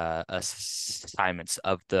treatment assignments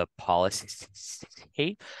of the policy.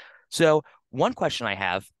 So one question I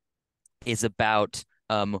have is about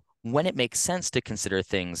when it makes sense to consider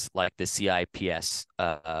things like the CIPS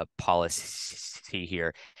policy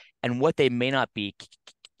here, and what they may not be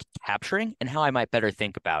capturing, and how I might better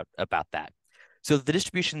think about that. So the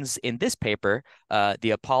distributions in this paper,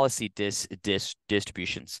 the policy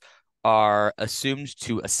distributions, are assumed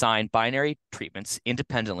to assign binary treatments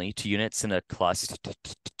independently to units in a cluster,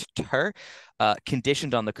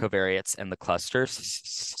 conditioned on the covariates and the cluster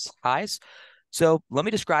size. So let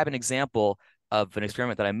me describe an example of an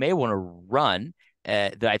experiment that I may want to run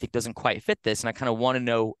that I think doesn't quite fit this, and I kind of want to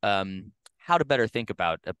know how to better think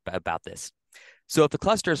about this. So if the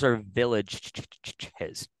clusters are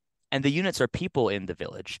villages, and the units are people in the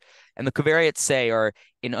village, and the covariates, say, are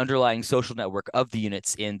an underlying social network of the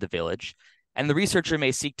units in the village, and the researcher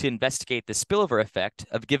may seek to investigate the spillover effect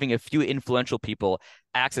of giving a few influential people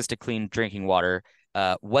access to clean drinking water,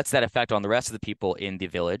 what's that effect on the rest of the people in the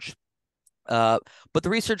village? But the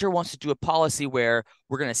researcher wants to do a policy where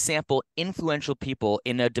we're going to sample influential people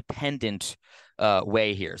in a dependent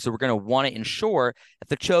way here. So we're going to want to ensure that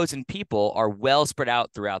the chosen people are well spread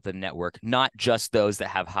out throughout the network, not just those that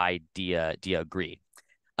have high degree.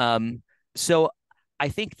 So I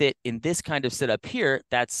think that in this kind of setup here,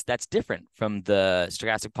 that's different from the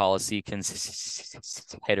stochastic policy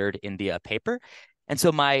considered in the paper. And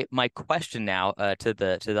so my question now to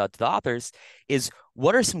the authors is,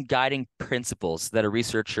 what are some guiding principles that a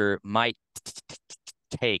researcher might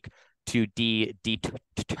take to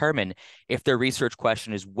determine if their research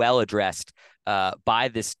question is well addressed by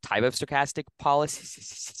this type of stochastic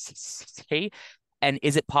policy? And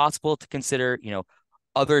is it possible to consider,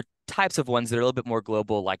 other types of ones that are a little bit more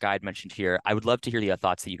global, like I had mentioned here? I would love to hear the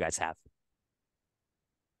thoughts that you guys have.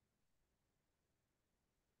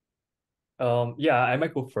 Yeah, I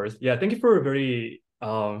might go first. Yeah, thank you for a very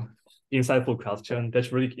insightful question.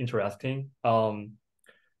 That's really interesting.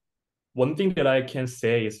 One thing that I can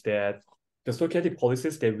say is that the stochastic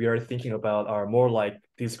policies that we are thinking about are more like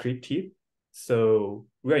descriptive. So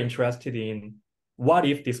we are interested in what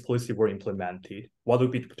if this policy were implemented? What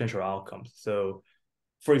would be the potential outcomes? So,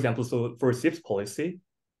 for example, so for SIP's policy,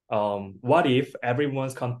 what if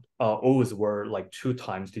everyone's O's were like 2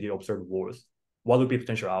 times the observed O's? What would be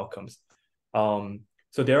potential outcomes?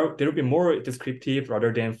 So there will be more descriptive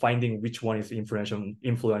rather than finding which one is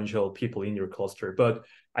influential people in your cluster. But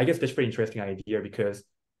I guess that's a very interesting idea, because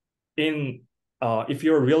if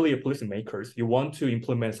you're really a policymakers, you want to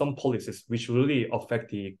implement some policies which really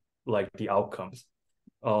affect the outcomes.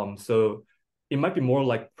 So it might be more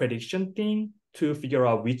like prediction thing to figure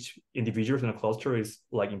out which individuals in a cluster is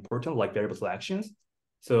like important, like variable selections.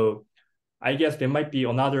 So I guess there might be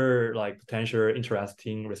another like potential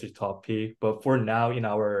interesting research topic, but for now in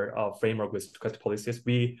our framework with stochastic policies,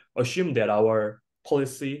 we assume that our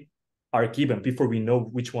policy are given before we know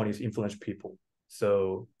which one is influential people.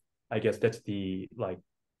 So I guess that's the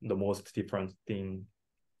most different thing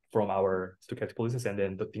from our stochastic policies, and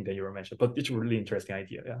then the thing that you were mentioned. But it's a really interesting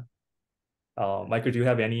idea, yeah. Michael, do you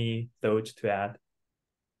have any thoughts to add?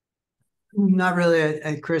 Not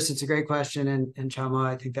really, Chris. It's a great question, and Chanhwa,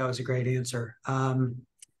 I think that was a great answer.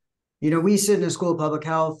 We sit in a school of public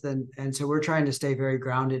health, and so we're trying to stay very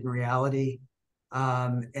grounded in reality.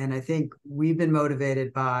 And I think we've been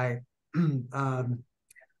motivated by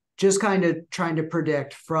just kind of trying to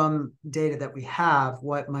predict from data that we have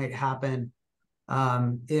what might happen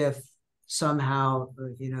if somehow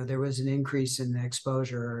there was an increase in the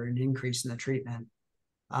exposure or an increase in the treatment.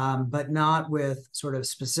 But not with sort of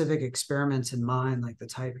specific experiments in mind, like the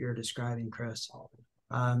type you're describing, Chris.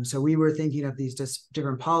 So we were thinking of these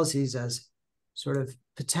different policies as sort of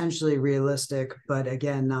potentially realistic, but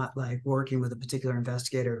again, not like working with a particular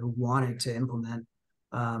investigator who wanted to implement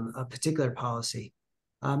a particular policy.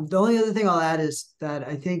 The only other thing I'll add is that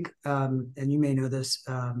I think, and you may know this,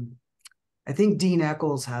 I think Dean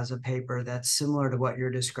Eccles has a paper that's similar to what you're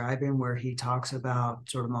describing, where he talks about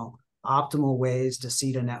sort of optimal ways to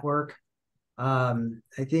seed a network. I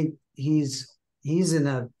think he's in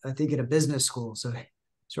a business school, so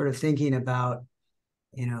sort of thinking about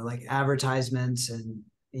like advertisements and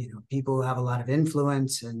people who have a lot of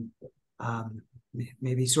influence and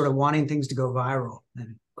maybe sort of wanting things to go viral. And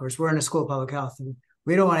of course, we're in a school of public health, and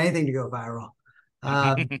we don't want anything to go viral.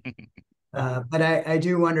 But I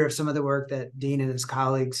do wonder if some of the work that Dean and his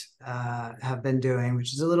colleagues have been doing,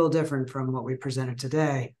 which is a little different from what we presented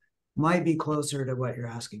today, might be closer to what you're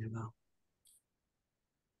asking about.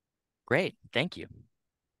 Great, thank you.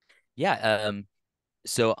 Yeah,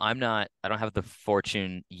 so I don't have the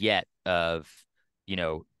fortune yet of,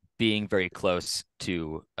 being very close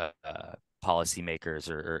to policymakers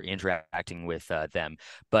or interacting with them.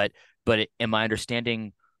 But am I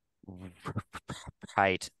understanding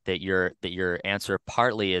right that your answer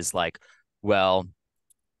partly is like, well,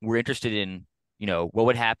 we're interested in, what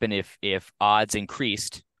would happen if odds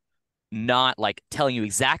increased, not like telling you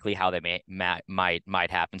exactly how they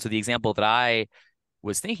might happen. So the example that I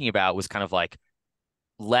was thinking about was kind of like,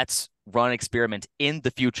 let's run an experiment in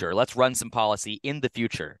the future. Let's run some policy in the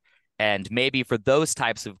future. And maybe for those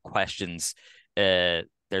types of questions,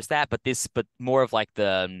 there's that, but more of like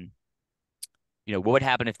the, what would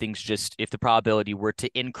happen if if the probability were to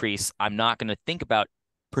increase? I'm not going to think about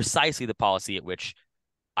precisely the policy at which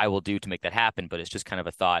I will do to make that happen, but it's just kind of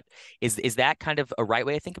a thought. Is that kind of a right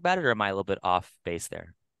way to think about it, or am I a little bit off base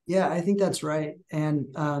there? Yeah, I think that's right. And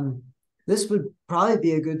this would probably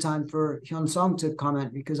be a good time for Hyunseung to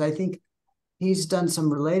comment, because I think he's done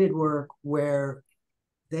some related work where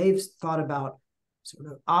they've thought about sort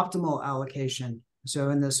of optimal allocation. So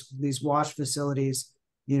in these wash facilities,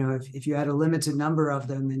 if you had a limited number of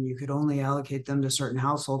them and you could only allocate them to certain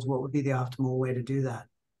households, what would be the optimal way to do that?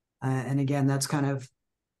 And again, that's kind of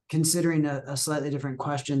considering a slightly different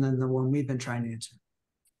question than the one we've been trying to answer.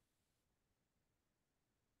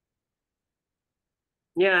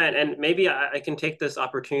 Yeah, and maybe I can take this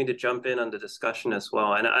opportunity to jump in on the discussion as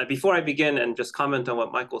well. And before I begin and just comment on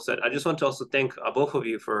what Michael said, I just want to also thank both of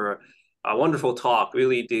you for a wonderful talk.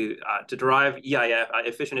 Really, to derive EIF,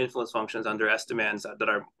 efficient influence functions under estimands that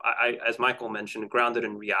are, as Michael mentioned, grounded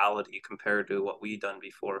in reality compared to what we've done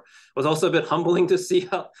before. It was also a bit humbling to see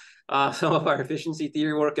how some of our efficiency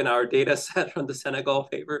theory work in our data set from the Senegal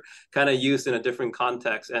paper kind of used in a different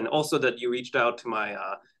context, and also that you reached out to my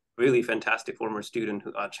really fantastic former student,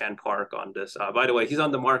 Chan Park, on this. By the way, he's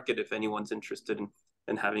on the market if anyone's interested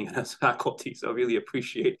in having him as faculty. So really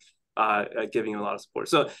appreciate giving him a lot of support.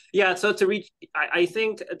 So yeah, so I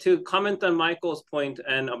think to comment on Michael's point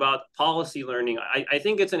and about policy learning, I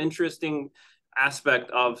think it's an interesting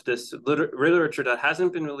aspect of this literature that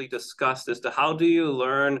hasn't been really discussed as to how do you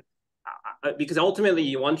learn, because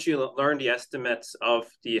ultimately, once you learn the estimates of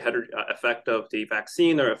the effect of the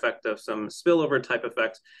vaccine or effect of some spillover type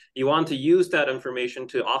effects, you want to use that information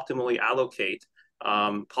to optimally allocate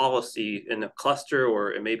policy in a cluster,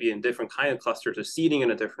 or maybe in different kind of clusters, or seeding in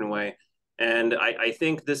a different way. And I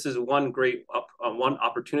think this is one great one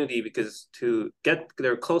opportunity because to get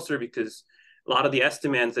there closer, because a lot of the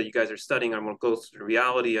estimands that you guys are studying are more close to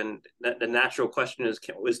reality, and the natural question is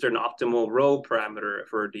there an optimal rho parameter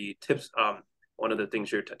for the tips? One of the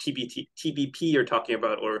things you're TBP you're talking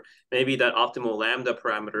about, or maybe that optimal lambda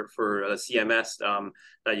parameter for CMS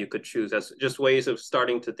that you could choose, as just ways of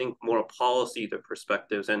starting to think more policy the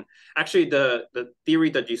perspectives. And actually, the theory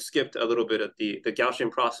that you skipped a little bit of the Gaussian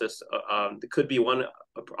process could be one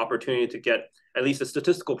opportunity to get at least the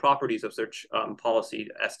statistical properties of such policy,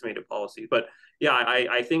 estimated policy. But yeah,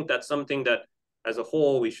 I think that's something that as a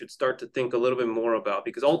whole, we should start to think a little bit more about,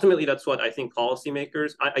 because ultimately that's what I think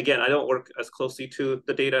policymakers, again, I don't work as closely to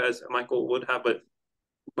the data as Michael would have, but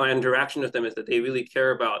my interaction with them is that they really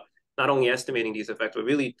care about not only estimating these effects, but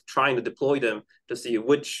really trying to deploy them to see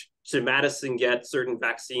which should Madison get certain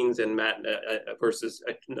vaccines in versus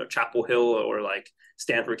Chapel Hill or like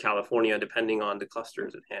Stanford, California, depending on the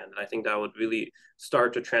clusters at hand. And I think that would really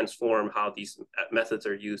start to transform how these methods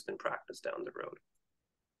are used in practice down the road.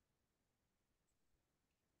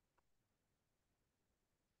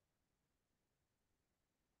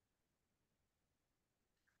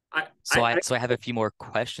 So I have a few more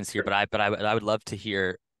questions here, but I would love to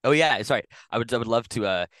hear. Oh yeah, sorry. I would love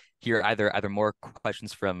to hear either more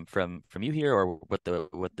questions from you here, or what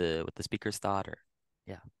the speakers thought, or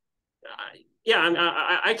yeah.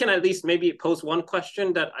 Yeah, I can at least maybe pose one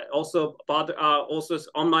question that I also also is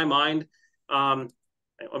on my mind, or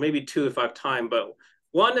maybe two if I have time. But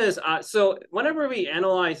one is, so whenever we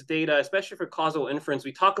analyze data, especially for causal inference,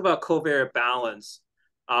 we talk about covariate balance.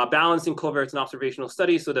 Balancing covariates in observational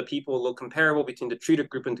studies so that people look comparable between the treated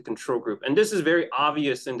group and the control group. And this is very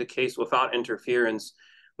obvious in the case without interference.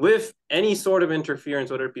 With any sort of interference,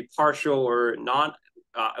 whether it be partial or not,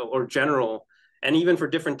 or general, and even for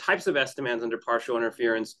different types of estimands under partial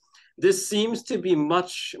interference, this seems to be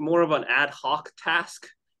much more of an ad hoc task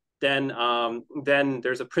than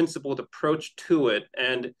there's a principled approach to it.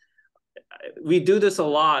 And we do this a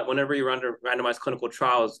lot whenever you run randomized clinical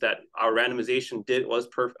trials, that our randomization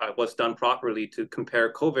was done properly to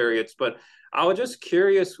compare covariates. But I was just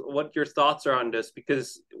curious what your thoughts are on this,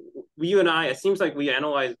 because you and I, it seems like we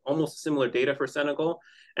analyze almost similar data for Senegal,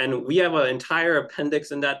 and we have an entire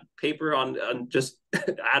appendix in that paper on just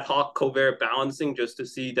ad hoc covariate balancing, just to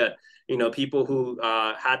see that, you know, people who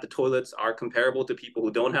had the toilets are comparable to people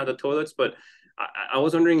who don't have the toilets. But I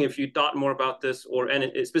was wondering if you thought more about this,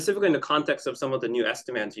 and specifically in the context of some of the new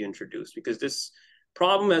estimands you introduced, because this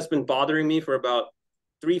problem has been bothering me for about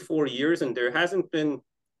 3-4 years, and there hasn't been.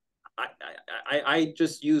 I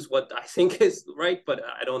just use what I think is right, but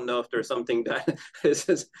I don't know if there's something that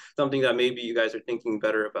is something that maybe you guys are thinking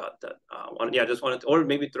better about. That yeah, just wanted to, or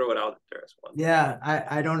maybe throw it out there as well. Yeah,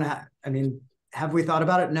 I don't have. I mean, have we thought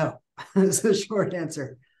about it? No, is the short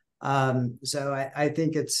answer. So I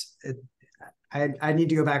think I need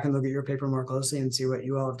to go back and look at your paper more closely and see what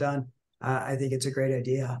you all have done. I think it's a great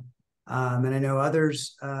idea. And I know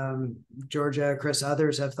others, Georgia, Chris,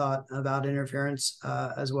 others have thought about interference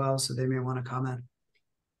as well, so they may want to comment.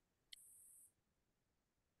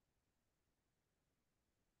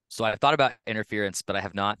 So I've thought about interference, but I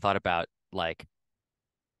have not thought about like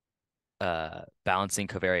balancing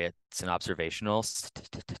covariates in observational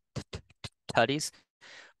studies.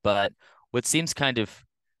 But what seems kind of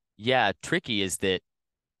tricky is that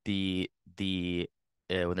the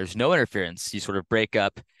when there's no interference, you sort of break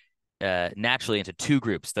up naturally into two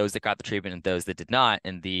groups: those that got the treatment and those that did not.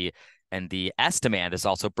 And the estimand is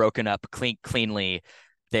also broken up cleanly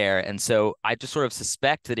there. And so I just sort of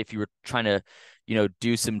suspect that if you were trying to,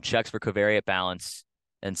 do some checks for covariate balance,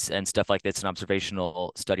 and stuff like this, an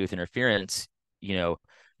observational study with interference, you know,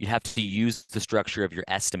 you have to use the structure of your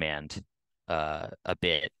estimand a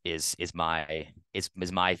bit is my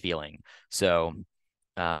feeling. So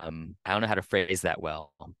I don't know how to phrase that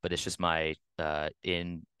well, but it's just my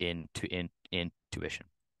intuition.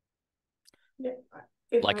 Yeah,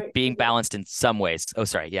 like being balanced in some ways. Oh,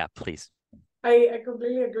 sorry. Yeah, please. I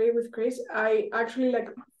completely agree with Chris. I actually like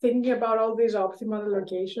thinking about all these optimal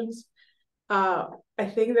allocations. I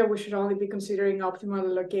think that we should only be considering optimal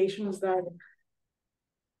allocations that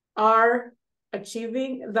are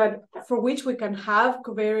achieving that, for which we can have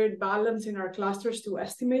covariate balance in our clusters to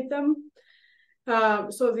estimate them.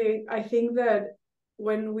 I think that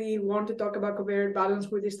when we want to talk about covariate balance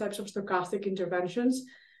with these types of stochastic interventions,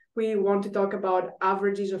 we want to talk about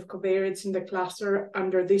averages of covariates in the cluster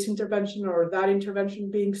under this intervention or that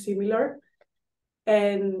intervention being similar.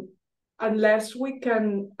 And unless a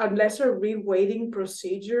reweighting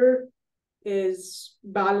procedure is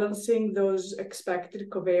balancing those expected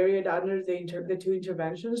covariate under the two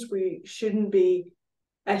interventions, we shouldn't be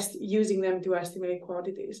using them to estimate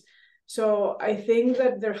quantities. So I think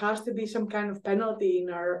that there has to be some kind of penalty in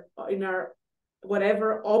our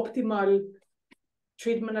whatever optimal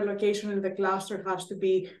treatment allocation in the cluster has to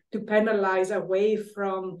be to penalize away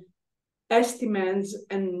from estimands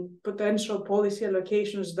and potential policy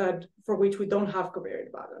allocations that for which we don't have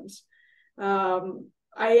covariate balance.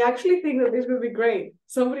 I actually think that this would be great.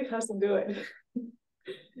 Somebody has to do it.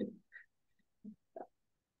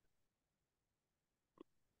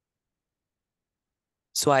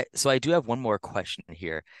 So I do have one more question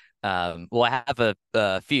here. Well, I have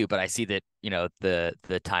a few, but I see that, you know, the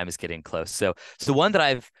time is getting close. So one that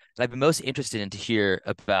I've been most interested in to hear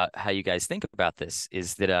about how you guys think about this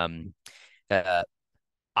is that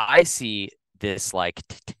I see this like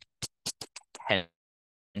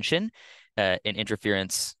tension in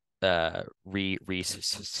interference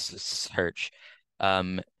research,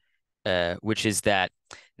 which is that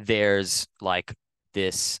there's like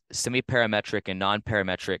this semi-parametric and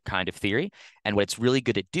non-parametric kind of theory. And what it's really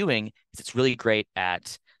good at doing is it's really great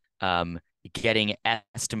at getting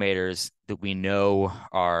estimators that we know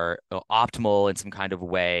are optimal in some kind of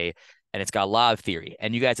way. And it's got a lot of theory.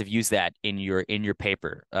 And you guys have used that in your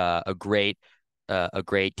paper, a great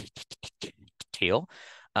deal.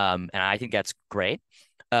 And I think that's great.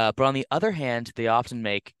 But on the other hand, they often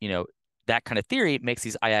make, you know, that kind of theory makes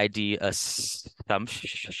these IID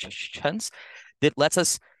assumptions that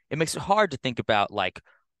it makes it hard to think about like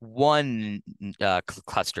one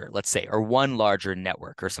cluster, let's say, or one larger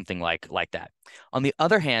network or something like that. On the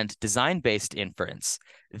other hand, design-based inference,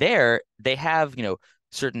 they have, you know,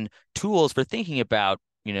 certain tools for thinking about,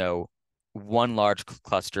 you know, one large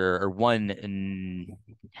cluster or one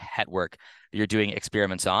network that you're doing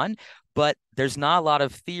experiments on, but there's not a lot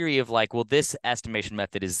of theory of like, well, this estimation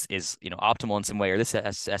method is you know, optimal in some way, or this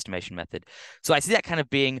estimation method. So I see that kind of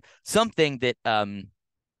being something that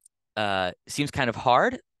seems kind of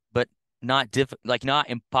hard, but not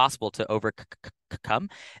impossible to overcome.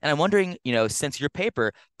 And I'm wondering, you know, since your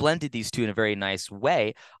paper blended these two in a very nice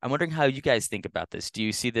way, I'm wondering how you guys think about this. Do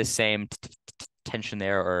you see the same tension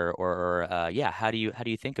there, or yeah, how do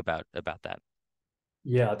you think about that?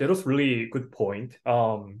 Yeah, that was really good point.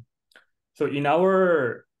 So in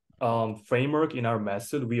our framework, in our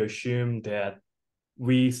method, we assume that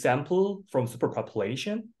we sample from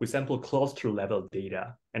superpopulation, we sample cluster level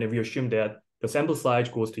data, and then we assume that the sample size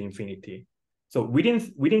goes to infinity. So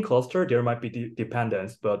within cluster, there might be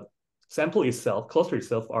dependence, but cluster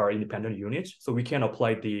itself are independent units. So we can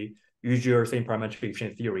apply the usual same parametric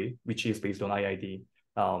efficient theory, which is based on IID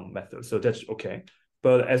method. So that's okay.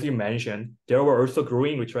 But as you mentioned, there were also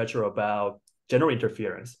growing literature about general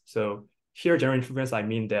interference. So here, general interference, I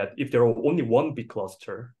mean that if there are only one big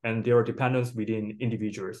cluster and there are dependencies within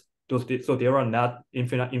individuals, so there are not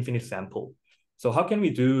infinite sample. So how can we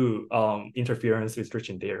do interference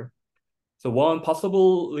restriction there? So one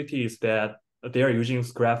possibility is that they are using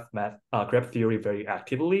graph theory very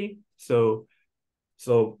actively. So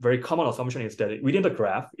very common assumption is that within the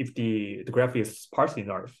graph, if the graph is sparse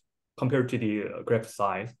enough compared to the graph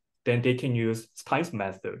size, then they can use times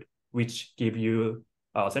method, which give you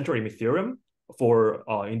central limit theorem for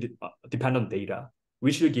dependent data,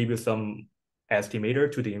 which will give you some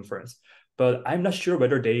estimator to the inference. But I'm not sure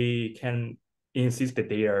whether they can insist that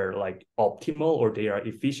they are like optimal or they are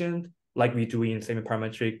efficient, like we do in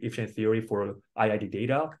semi-parametric efficient theory for IID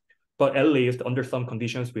data. But at least under some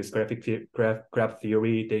conditions with graph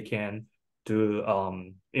theory, they can do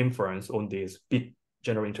inference on this big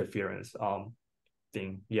general interference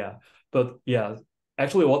thing. Yeah, but yeah.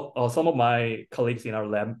 Actually, what some of my colleagues in our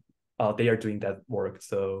lab they are doing that work.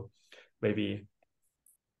 So maybe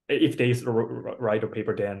if they write a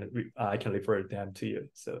paper, then I can refer them to you.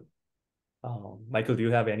 So Michael, do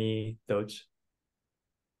you have any thoughts?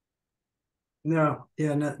 No,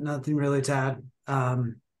 yeah, nothing really to add.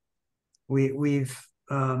 We've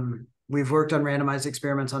worked on randomized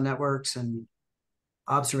experiments on networks and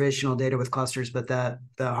observational data with clusters, but the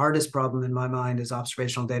hardest problem in my mind is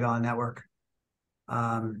observational data on network.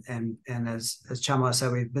 And as Chanhwa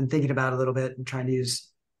said, we've been thinking about it a little bit and trying to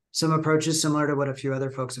use some approaches similar to what a few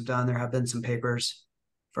other folks have done. There have been some papers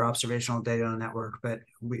for observational data on network, but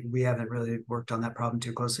we haven't really worked on that problem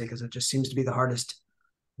too closely because it just seems to be the hardest.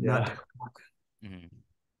 Yeah. Mm-hmm.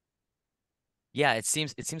 Yeah, it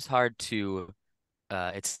seems hard to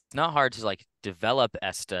it's not hard to like develop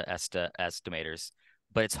estimators,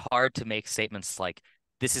 but it's hard to make statements like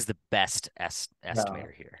this is the best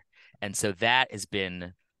estimator here. And so that has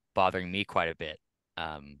been bothering me quite a bit.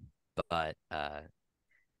 But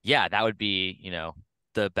yeah, that would be, you know,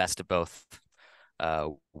 the best of both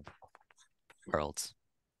worlds.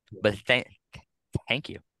 But thank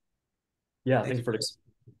you. Yeah, thank you for this.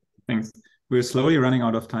 Thanks. We're slowly running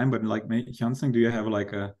out of time, but like, Hyunseung, do you have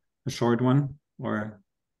like a short one, or?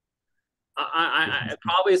 I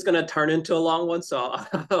probably is going to turn into a long one, so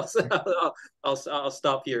I'll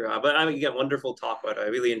stop here. But I mean, again, wonderful talk. But I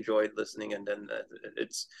really enjoyed listening, and then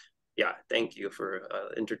it's thank you for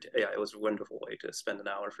it was a wonderful way to spend an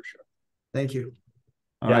hour for sure. Thank you.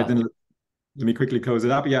 All right, then let me quickly close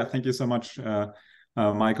it up. Yeah, thank you so much,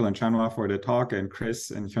 Michael and Chanhwa, for the talk, and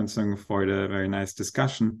Chris and Hyunseung for the very nice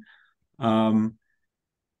discussion.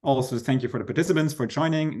 Also, thank you for the participants for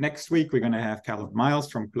joining. Next week, we're going to have Caleb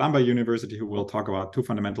Miles from Columbia University, who will talk about 2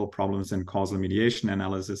 fundamental problems in causal mediation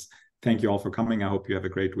analysis. Thank you all for coming. I hope you have a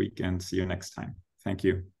great week and see you next time. Thank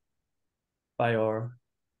you. Bye, all.